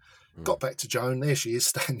honest. Got back to Joan. There she is,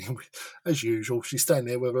 standing as usual. She's standing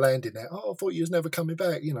there with a landing net. Oh, I thought you was never coming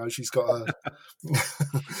back. She's got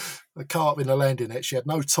a carp in a landing net. She had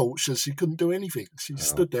no torch, so she couldn't do anything. She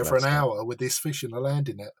stood there for an hour with this fish in a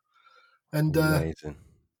landing net. And amazing.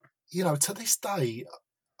 To this day,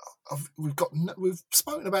 we've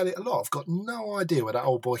spoken about it a lot. I've got no idea where that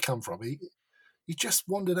old boy come from. He just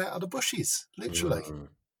wandered out of the bushes, literally.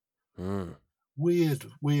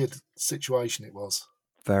 Weird situation it was.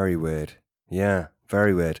 Very weird. Yeah,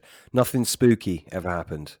 very weird. Nothing spooky ever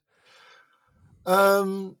happened?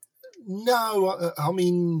 No, I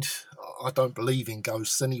mean, I don't believe in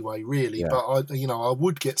ghosts anyway, really. Yeah. But I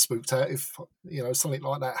would get spooked out if something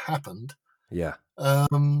like that happened. Yeah.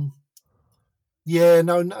 Yeah,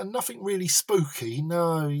 no, nothing really spooky.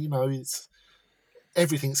 No, it's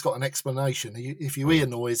everything's got an explanation. If you hear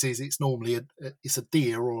noises, it's normally it's a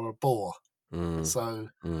deer or a boar. So.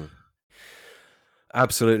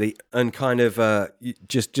 Absolutely. And kind of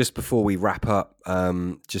just before we wrap up,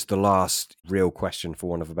 just the last real question, for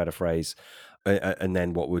want of a better phrase, and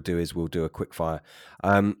then what we'll do is we'll do a quick fire.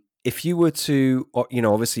 If you were to,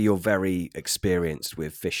 obviously you're very experienced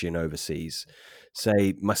with fishing overseas.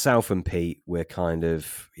 Say myself and Pete, we're kind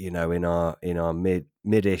of, in our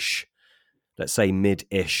mid-ish, let's say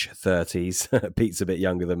mid-ish 30s. Pete's a bit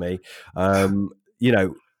younger than me.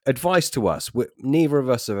 Advice to us. Neither of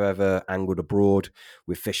us have ever angled abroad.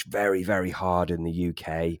 We've fished very, very hard in the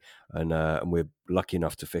UK, and we're lucky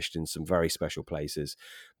enough to fish in some very special places.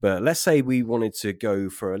 But let's say we wanted to go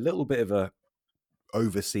for a little bit of a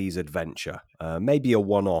overseas adventure, maybe a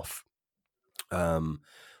one-off,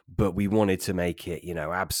 but we wanted to make it,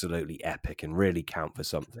 absolutely epic and really count for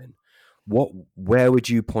something. Where would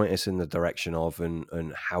you point us in the direction of,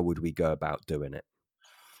 and how would we go about doing it?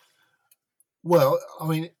 Well, I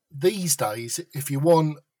mean, these days, if you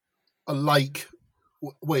want a lake,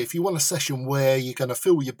 if you want a session where you're going to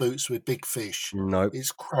fill your boots with big fish,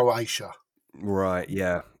 it's Croatia. Right,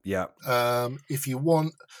 yeah. If you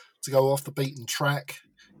want to go off the beaten track,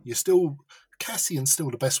 Cassian's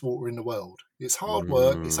still the best water in the world. It's hard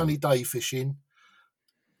work. It's only day fishing.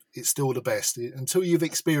 It's still the best. Until you've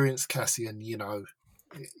experienced Cassian,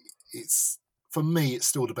 it's, for me, it's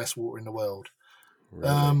still the best water in the world.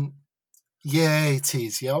 Really? Yeah, it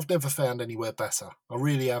is. Yeah, I've never found anywhere better. I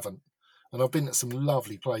really haven't. And I've been at some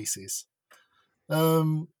lovely places.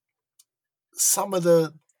 Some of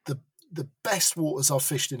the the best waters I've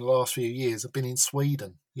fished in the last few years have been in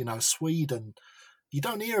Sweden. Sweden, you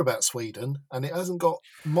don't hear about Sweden, and it hasn't got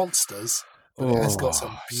monsters, but it has got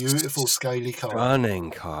some beautiful scaly carp.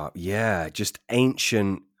 Stunning carp, yeah, just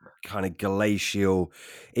ancient kind of glacial.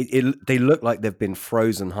 They look like they've been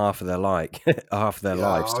frozen half of their life. Sorry.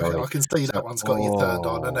 I can see that one's got you turned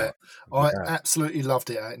on, isn't it? I absolutely loved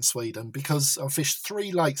it out in Sweden because I fished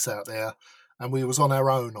 3 lakes out there, and we was on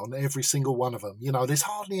our own on every single one of them. There's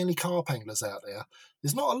hardly any carp anglers out there.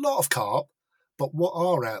 There's not a lot of carp, but what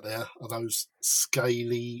are out there are those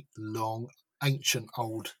scaly, long, ancient,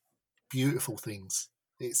 old, beautiful things.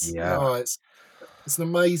 It's an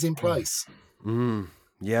amazing place.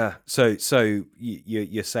 Yeah. So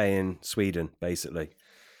you're saying Sweden, basically.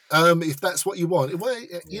 If that's what you want,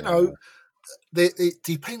 it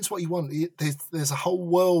depends what you want. There's a whole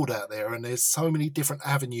world out there, and there's so many different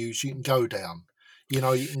avenues you can go down. You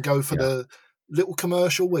can go for the little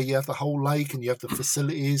commercial where you have the whole lake and you have the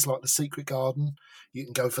facilities like the Secret Garden. You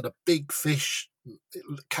can go for the big fish,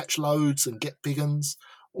 catch loads and get big uns,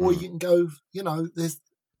 or you can go.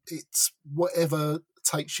 It's whatever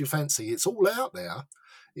takes your fancy. It's all out there.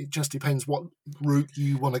 It just depends what route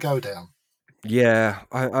you want to go down. Yeah,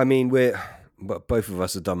 I mean, but both of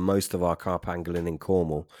us have done most of our carp angling in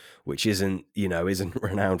Cornwall, which isn't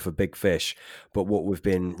renowned for big fish. But what we've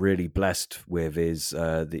been really blessed with is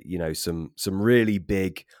some really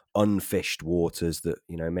big unfished waters that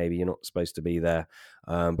maybe you're not supposed to be there,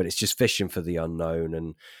 but it's just fishing for the unknown.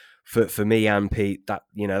 And for me and Pete,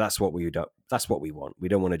 that's what we do. That's what we want. We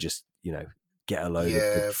don't want to just get a load of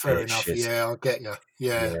big fair fish. enough. I get you.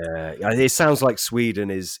 Yeah. It sounds like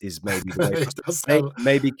Sweden is maybe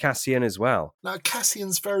maybe Cassian as well. No,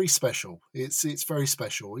 Cassian's very special. It's very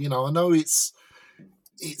special. I know it's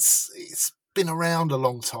been around a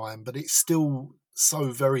long time, but it's still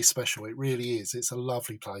so very special. It really is. It's a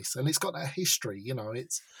lovely place, and it's got that history.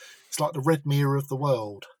 It's like the Red Mirror of the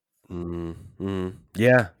world.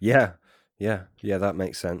 Yeah. That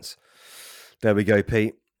makes sense. There we go,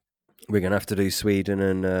 Pete. We're going to have to do Sweden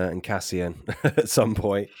and Cassian at some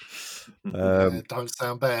point. Don't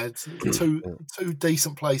sound bad. Two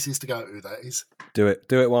decent places to go to, that is. Do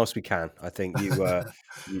it whilst we can. I think you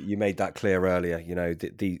you made that clear earlier.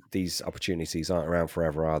 These opportunities aren't around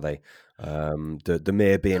forever, are they? The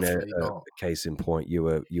Mere being a case in point. You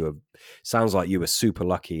were sounds like you were super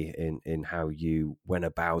lucky in how you went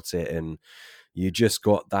about it, and you just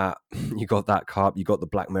got that. You got that carp. You got the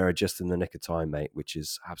Black Mirror just in the nick of time, mate, which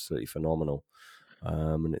is absolutely phenomenal.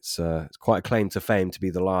 And it's quite a claim to fame to be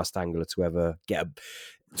the last angler to ever get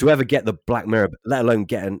the Black Mirror, let alone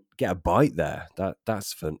get a bite there.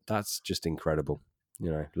 That's just incredible.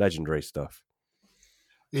 Legendary stuff.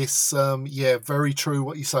 It's very true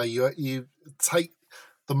what you say. You take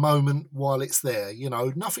the moment while it's there.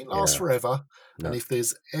 Nothing lasts forever. No. And if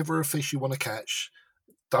there's ever a fish you want to catch,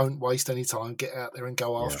 don't waste any time. Get out there and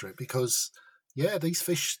go after it, because these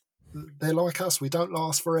fish, they're like us. We don't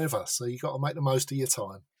last forever, so you got to make the most of your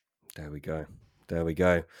time. There we go.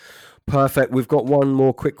 Perfect. We've got one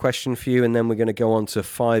more quick question for you, and then we're going to go on to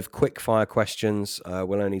 5 quick fire questions.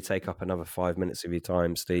 We'll only take up another 5 minutes of your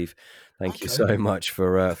time, Steve. Thank you so much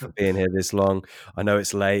for being here this long. I know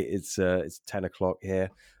it's late. It's 10 o'clock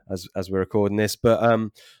here as we're recording this. But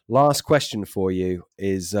last question for you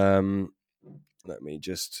is, let me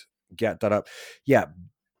just get that up. Yeah,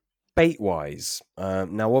 bait-wise.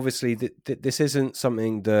 Now, obviously, this isn't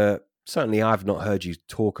something that certainly I've not heard you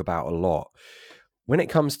talk about a lot. When it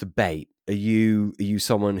comes to bait, are you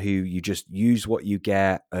someone who you just use what you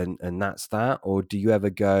get and that's that, or do you ever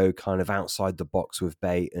go kind of outside the box with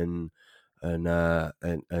bait and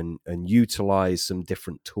utilize some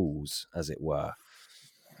different tools, as it were?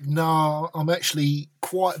 No, I'm actually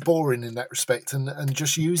quite boring in that respect, and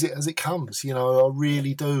just use it as it comes. I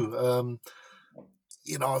really do.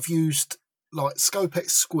 I've used like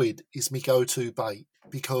Scopex squid is my go-to bait,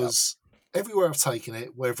 because everywhere I've taken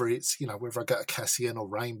it, whether it's whether I get a Cassian or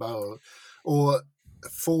Rainbow or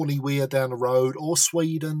Fawley Weir down the road or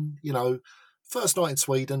Sweden, first night in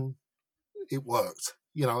Sweden, it worked.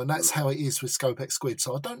 And that's how it is with Scopex squid.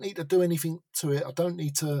 So I don't need to do anything to it. I don't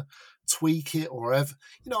need to tweak it or have,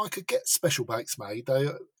 I could get special baits made.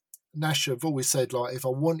 Nash have always said, like, if I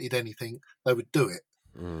wanted anything, they would do it.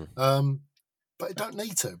 But I don't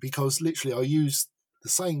need to, because literally I use the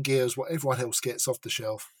same gear as what everyone else gets off the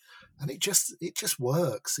shelf, and it just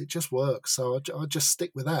works. It just works. So I just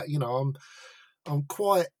stick with that. I'm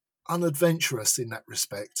quite unadventurous in that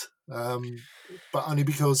respect, but only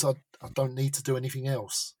because I don't need to do anything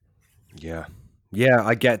else. Yeah,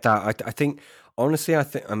 I get that. I think, honestly,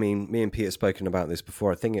 me and Pete have spoken about this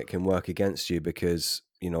before. I think it can work against you, because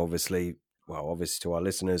obviously to our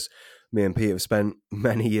listeners, me and Pete have spent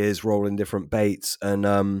many years rolling different baits. And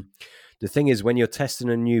the thing is, when you're testing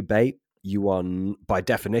a new bait, you are, by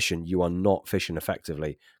definition, you are not fishing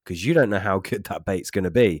effectively because you don't know how good that bait's going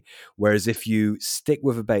to be. Whereas if you stick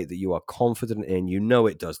with a bait that you are confident in,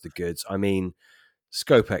 it does the goods. I mean,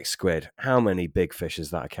 Scopex squid, how many big fish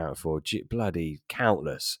has that account for? Bloody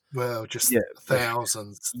countless. Well, just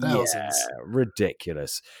thousands. Yeah,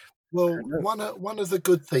 ridiculous. Well, one of the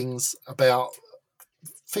good things about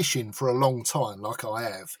fishing for a long time, like I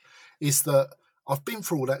have, is that I've been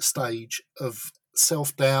through all that stage of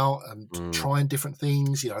self-doubt and trying different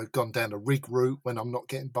things, gone down the rig route when I'm not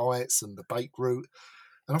getting bites and the bait route.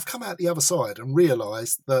 And I've come out the other side and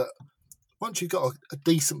realised that once you've got a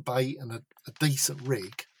decent bait and a decent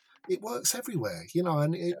rig, it works everywhere,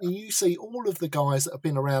 and you see all of the guys that have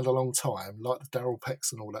been around a long time, like the Daryl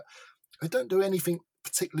Pecks and all that, they don't do anything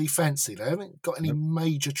particularly fancy. They haven't got any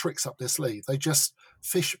major tricks up their sleeve. They just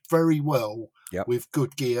fish very well with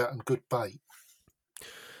good gear and good bait.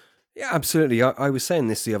 Yeah, absolutely. I was saying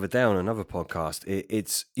this the other day on another podcast.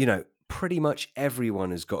 It's, pretty much everyone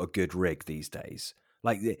has got a good rig these days.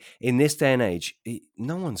 Like in this day and age,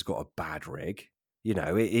 no one's got a bad rig.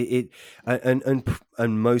 And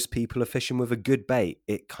most people are fishing with a good bait.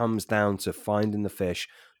 It comes down to finding the fish,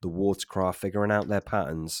 the watercraft, figuring out their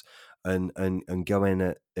patterns, and going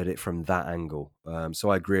at it from that angle. So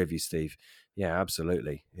I agree with you, Steve. Yeah,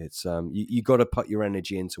 absolutely. It's you got to put your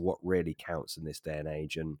energy into what really counts in this day and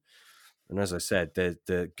age. And as I said,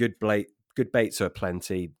 the good baits are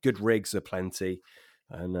plenty, good rigs are plenty,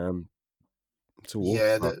 and it's all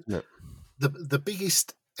the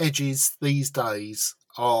biggest edges these days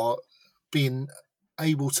are being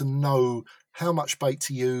able to know how much bait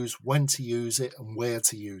to use, when to use it, and where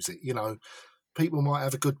to use it. People might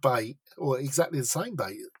have a good bait or exactly the same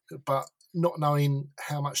bait, but not knowing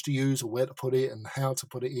how much to use or where to put it and how to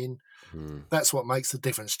put it in. That's what makes the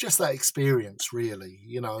difference. Just that experience, really,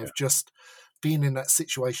 of just being in that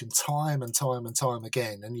situation time and time and time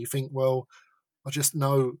again. And you think, well, I just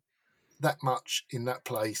know that much in that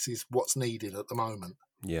place is what's needed at the moment.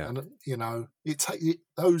 Yeah. And,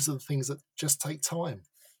 those are the things that just take time.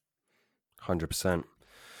 100%.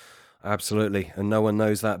 Absolutely. And no one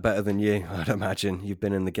knows that better than you, I'd imagine. You've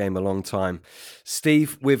been in the game a long time.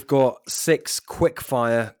 Steve, we've got 6 quick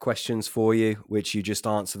fire questions for you, which you just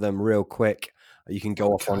answer them real quick. You can go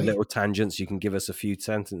off on little tangents. You can give us a few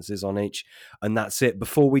sentences on each. And that's it.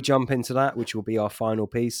 Before we jump into that, which will be our final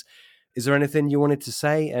piece, is there anything you wanted to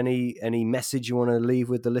say? Any message you want to leave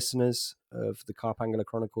with the listeners of the Carp Angler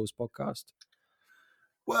Chronicles podcast?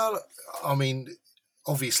 Well, I mean,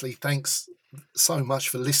 obviously, thanks so much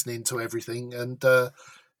for listening to everything. And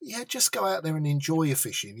just go out there and enjoy your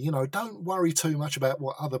fishing. Don't worry too much about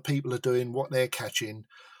what other people are doing, what they're catching.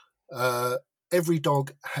 Every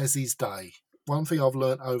dog has his day. One thing I've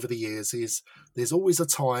learned over the years is there's always a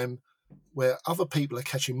time where other people are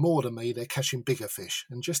catching more than me, they're catching bigger fish,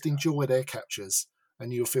 and just enjoy their captures,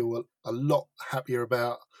 and you'll feel a lot happier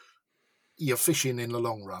about your fishing in the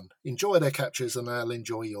long run. Enjoy their captures and they'll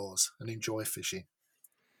enjoy yours, and enjoy fishing.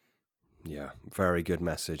 Yeah, very good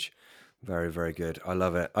message. Very, very good. I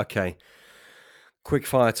love it. Okay, quick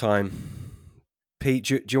fire time. Pete,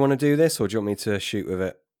 do you want to do this, or do you want me to shoot with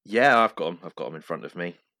it? Yeah, I've got them in front of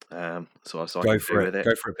me. So I go for it.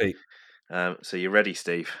 Go for it, Pete. So you're ready,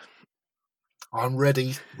 Steve? I'm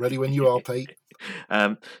ready. Ready when you are, Pete.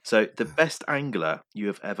 So the best angler you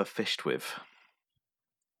have ever fished with?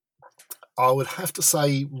 I would have to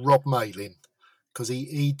say Rob Malin, because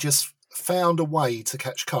he just found a way to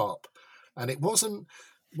catch carp. And it wasn't,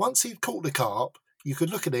 once he'd caught the carp, you could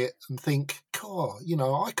look at it and think, God,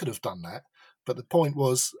 I could have done that. But the point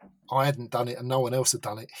was, I hadn't done it and no one else had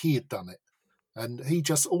done it. He had done it. And he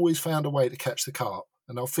just always found a way to catch the carp.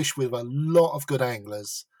 And I've fished with a lot of good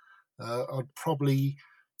anglers. I'd probably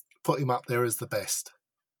put him up there as the best.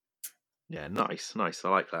 Yeah, nice. I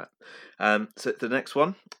like that. So the next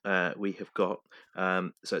one we have got,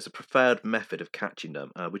 so it's a preferred method of catching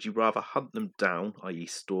them. Would you rather hunt them down, i.e.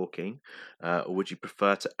 stalking, or would you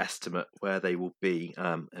prefer to estimate where they will be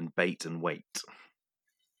and bait and wait?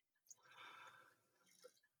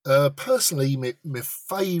 Personally, my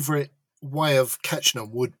favourite way of catching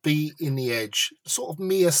them would be in the edge, sort of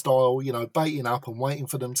Mia style, baiting up and waiting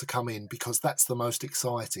for them to come in, because that's the most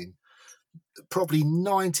exciting. Probably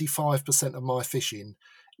 95% of my fishing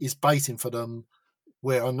is baiting for them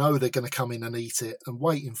where I know they're going to come in and eat it, and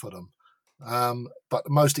waiting for them. But the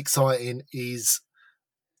most exciting is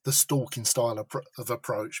the stalking style of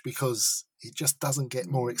approach, because it just doesn't get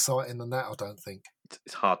more exciting than that, I don't think.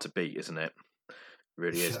 It's hard to beat, isn't it?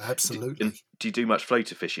 really is. Yeah, absolutely. Do you do much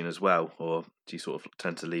floater fishing as well, or do you sort of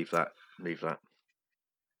tend to leave that?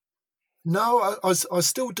 No, I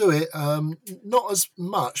still do it. Not as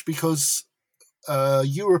much because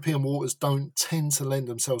European waters don't tend to lend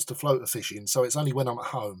themselves to floater fishing, so it's only when I'm at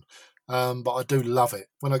home. But I do love it.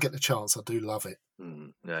 When I get the chance, I do love it.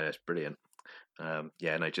 No, that's brilliant.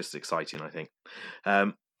 Just exciting, I think.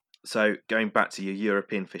 So going back to your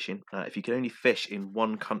European fishing, if you could only fish in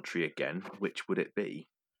one country again, which would it be?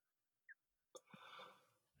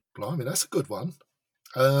 Blimey, that's a good one.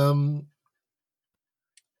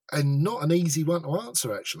 And not an easy one to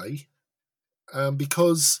answer, actually,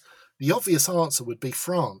 because the obvious answer would be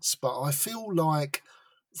France. But I feel like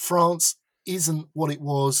France isn't what it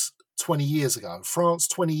was 20 years ago. France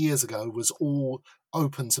 20 years ago was all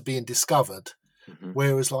open to being discovered,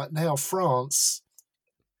 whereas like now France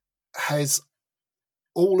has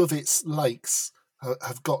all of its lakes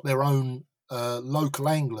have got their own local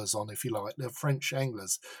anglers on, if you like. They're French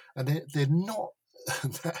anglers, and they're not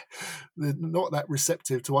they're not that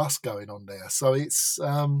receptive to us going on there. So it's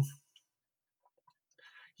one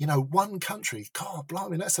country. God,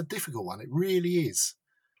 blimey, that's a difficult one. It really is.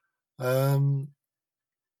 It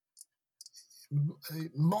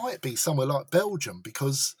might be somewhere like Belgium,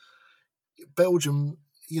 because Belgium,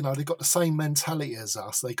 they've got the same mentality as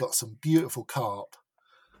us. They got some beautiful carp.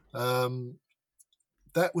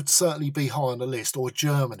 That would certainly be high on the list. Or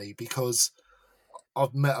Germany, because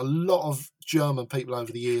I've met a lot of German people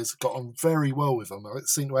over the years, got on very well with them. I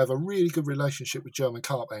seem to have a really good relationship with German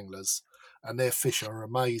carp anglers, and their fish are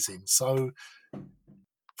amazing. So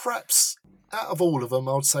perhaps out of all of them,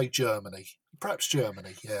 I would say Germany. Perhaps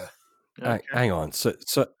Germany, yeah. Okay. Hang on. So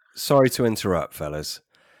sorry to interrupt, fellas.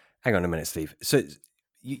 Hang on a minute, Steve. So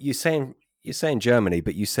you're saying Germany,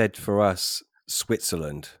 but you said for us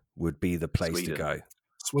Switzerland would be the place to go.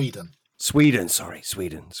 Sweden. Sweden. You're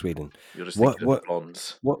just thinking of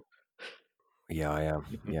blondes. What? Yeah, I am.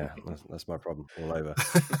 Yeah, that's my problem all over.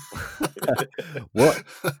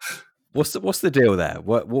 What's the deal there?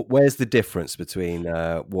 Where's the difference between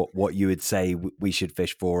what you would say we should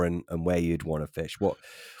fish for and where you'd want to fish? What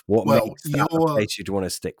makes that the place you'd want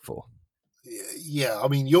to stick for? Yeah, I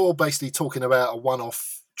mean, you're basically talking about a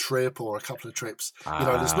one-off trip or a couple of trips.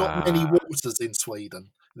 There's not many waters in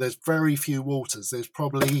Sweden. There's very few waters. There's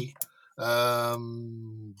probably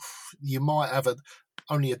you might have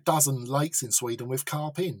only a dozen lakes in Sweden with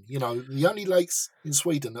carp in. The only lakes in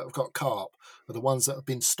Sweden that have got carp are the ones that have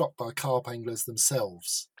been stocked by carp anglers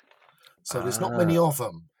themselves. So there's not many of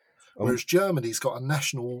them. Whereas Germany's got a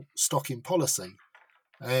national stocking policy.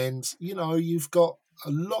 And, you've got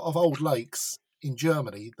a lot of old lakes in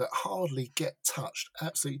Germany that hardly get touched,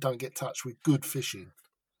 absolutely don't get touched with good fishing.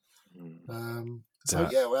 We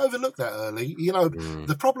overlooked that early.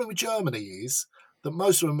 The problem with Germany is that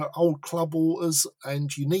most of them are old club waters,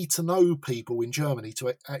 and you need to know people in Germany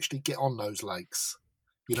to actually get on those lakes.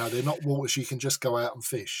 They're not waters you can just go out and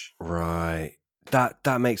fish. Right.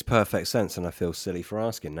 That makes perfect sense, and I feel silly for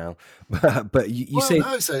asking now. But you say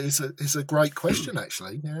no, it's a great question,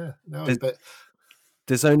 actually. Yeah, no, but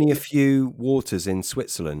there's only a few waters in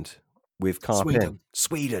Switzerland with carp in.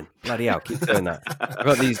 Sweden, bloody hell, keep doing that. I've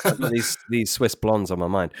got these Swiss blondes on my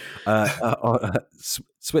mind.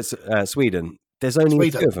 Sweden. There's only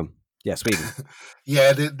a few of them. Yeah, Sweden.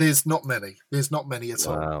 Yeah, there's not many. There's not many at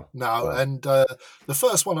all. No, wow. And the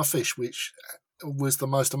first one I fished, which was the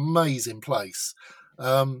most amazing place,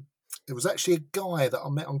 it was actually a guy that I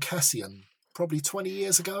met on Cassian probably 20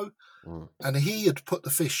 years ago, and he had put the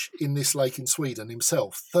fish in this lake in Sweden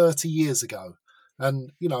himself 30 years ago.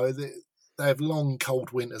 And, they have long,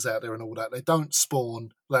 cold winters out there and all that. They don't spawn.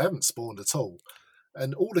 They haven't spawned at all.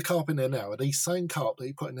 And all the carp in there now are these same carp that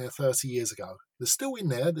he put in there 30 years ago. They're still in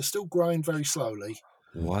there. They're still growing very slowly.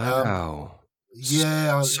 Wow.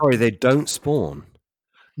 Yeah. Sorry, they don't spawn?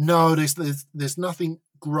 No, there's nothing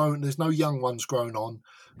grown. There's no young ones grown on.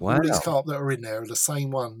 Wow. All these carp that are in there are the same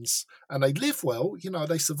ones. And they live well.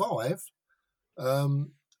 They survive.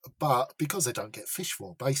 But because they don't get fished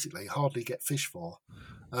for, basically, hardly get fished for.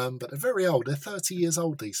 But they're very old. They're 30 years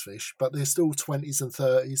old, these fish. But they're still 20s and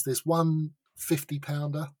 30s. There's one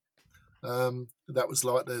 50-pounder. That was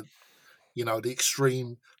like the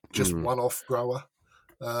extreme, just one-off grower.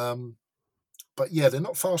 But yeah, they're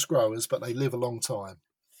not fast growers, but they live a long time.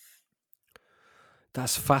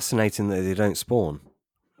 That's fascinating that they don't spawn.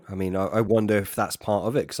 I mean, I wonder if that's part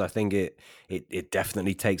of it, because I think it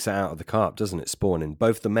definitely takes it out of the carp, doesn't it? Spawning,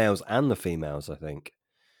 both the males and the females, I think.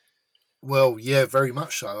 Well, yeah, very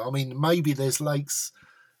much so. I mean, maybe there's lakes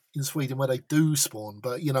in Sweden where they do spawn,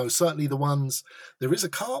 but certainly the ones, there is a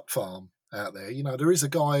carp farm out there. There is a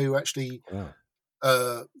guy who actually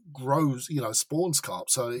grows, spawns carp.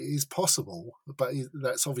 So it is possible, but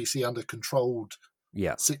that's obviously under controlled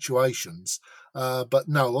situations. But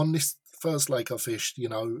no, on this first lake I fished,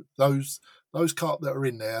 those carp that are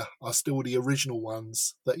in there are still the original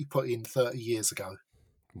ones that he put in 30 years ago.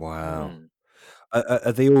 Wow.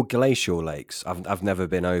 Are they all glacial lakes? I've never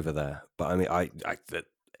been over there, but I mean, I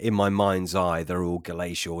in my mind's eye, they're all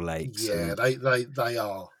glacial lakes. Yeah, they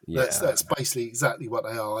are. Yeah. That's basically exactly what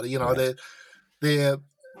they are. They're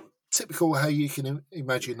typical how you can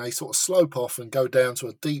imagine. They sort of slope off and go down to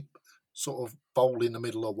a deep sort of bowl in the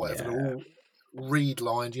middle or whatever. They're all reed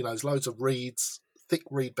lined. There's loads of reeds, thick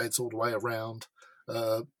reed beds all the way around,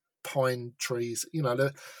 pine trees.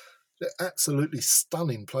 They're absolutely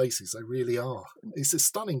stunning places. They really are. It's a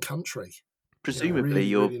stunning country.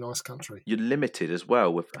 Presumably, really nice country. You're limited as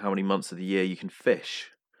well with how many months of the year you can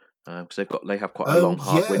fish, because they have quite a long,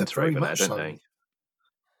 hard winter over there, don't they?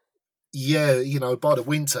 Yeah, by the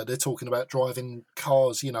winter they're talking about driving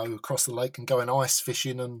cars, across the lake and going ice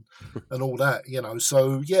fishing and all that,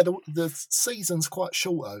 So yeah, the season's quite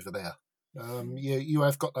short over there. You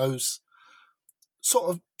have got those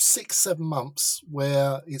sort of 6-7 months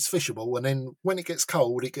where it's fishable, and then when it gets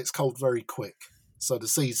cold very quick. So the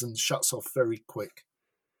season shuts off very quick.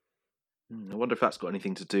 I wonder if that's got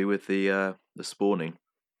anything to do with the spawning.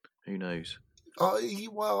 Who knows?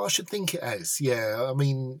 Well, I should think it has. Yeah, I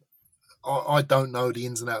mean, I don't know the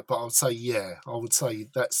ins and outs, but I would say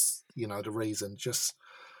that's the reason. Just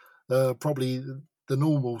probably the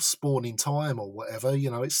normal spawning time or whatever.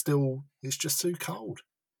 It's just too cold.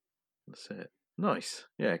 That's it. Nice.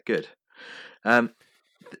 Yeah, good.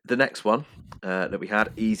 The next one that we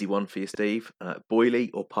had, easy one for you, Steve.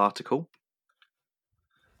 Boilie or particle?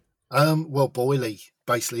 Well, boilie,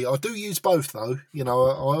 basically. I do use both, though. I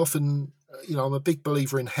often, I'm a big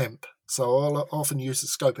believer in hemp, so I'll often use the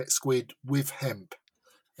Scopex squid with hemp.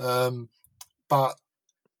 But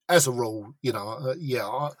as a rule,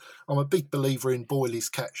 I'm a big believer in boilies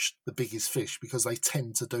catch the biggest fish because they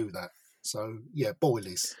tend to do that. So, yeah,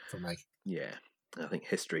 boilies for me. Yeah, I think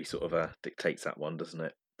history sort of dictates that one, doesn't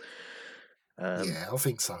it? Yeah, I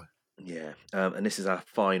think so. Yeah, and this is our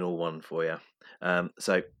final one for you.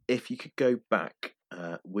 So, if you could go back,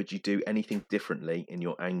 would you do anything differently in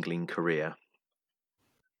your angling career?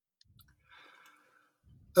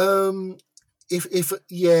 I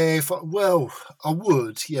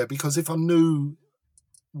would, yeah, because if I knew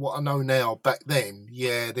what I know now back then,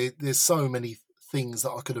 there's so many things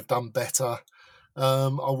that I could have done better. I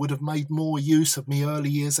would have made more use of my early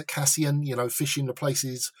years at Cassian, fishing the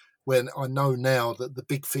places when I know now that the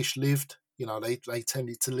big fish lived. They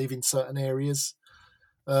tended to live in certain areas.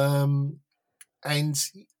 I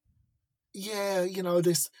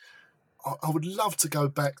would love to go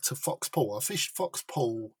back to Fox Pool. I fished Fox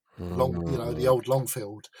Pool, the old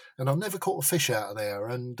Longfield, and I've never caught a fish out of there.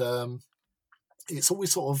 And it's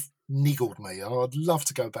always sort of niggled me. I'd love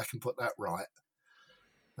to go back and put that right.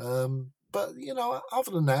 But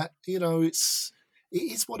other than that, it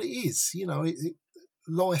is what it is.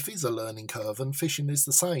 Life is a learning curve, and fishing is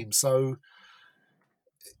the same. So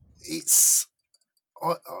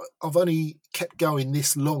I've only kept going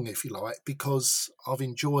this long, if you like, because I've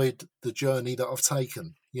enjoyed the journey that I've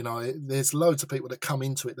taken. There's loads of people that come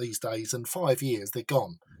into it these days, and 5 years they're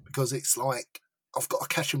gone because it's like I've got to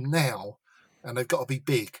catch them now, and they've got to be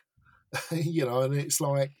big, and it's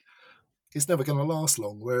like it's never going to last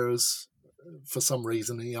long. Whereas for some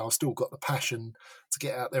reason, I've still got the passion to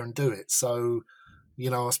get out there and do it. So,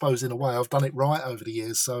 I suppose in a way I've done it right over the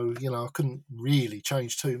years. So, I couldn't really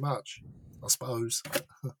change too much, I suppose.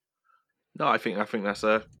 No, I think that's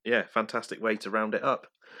a fantastic way to round it up.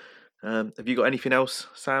 Have you got anything else,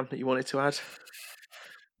 Sam, that you wanted to add?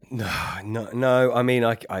 No. I mean,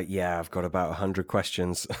 I've got about 100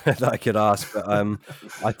 questions that I could ask, but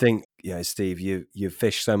I think, Steve, you've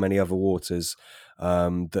fished so many other waters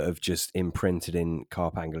that have just imprinted in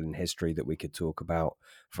carp angling history that we could talk about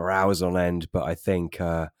for hours on end. But I think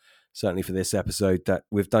certainly for this episode that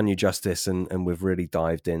we've done you justice, and we've really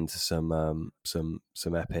dived into some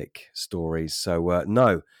epic stories. So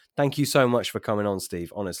no, thank you so much for coming on,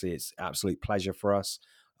 Steve. Honestly, it's an absolute pleasure for us.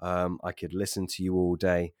 I could listen to you all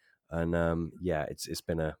day, and it's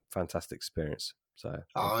been a fantastic experience. So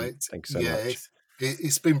thank you so much.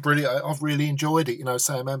 It's been brilliant. I've really enjoyed it.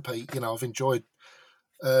 Sam and Pete, I've enjoyed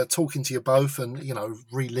talking to you both, and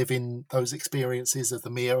reliving those experiences of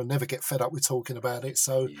the Mere. I'll never get fed up with talking about it.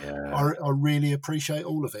 So I really appreciate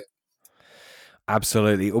all of it.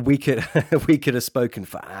 Absolutely. We could have spoken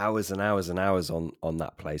for hours and hours and hours on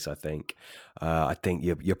that place. I think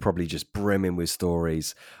you're probably just brimming with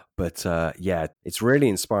stories. But yeah, it's really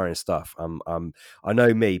inspiring stuff. I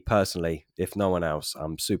know me personally, if no one else,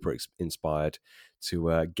 I'm super inspired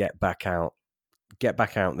to get back out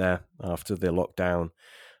there after the lockdown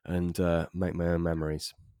and make my own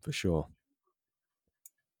memories for sure.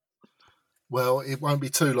 Well, it won't be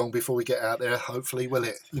too long before we get out there, hopefully, will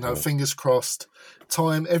it? Fingers crossed.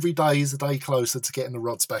 Every day is a day closer to getting the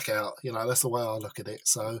rods back out. That's the way I look at it.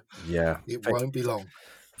 So yeah, it won't be long.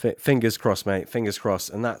 Fingers crossed, mate. Fingers crossed.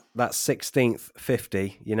 And that 16th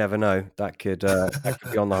 50, you never know. That could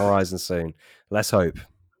be on the horizon soon. Let's hope.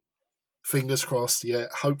 Fingers crossed. Yeah,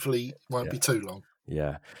 hopefully won't be too long.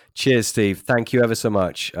 Yeah. Cheers, Steve. Thank you ever so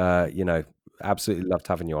much. Absolutely loved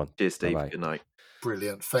having you on. Cheers, Steve. Bye-bye. Good night.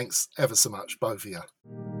 Brilliant. Thanks ever so much, both of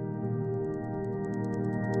you.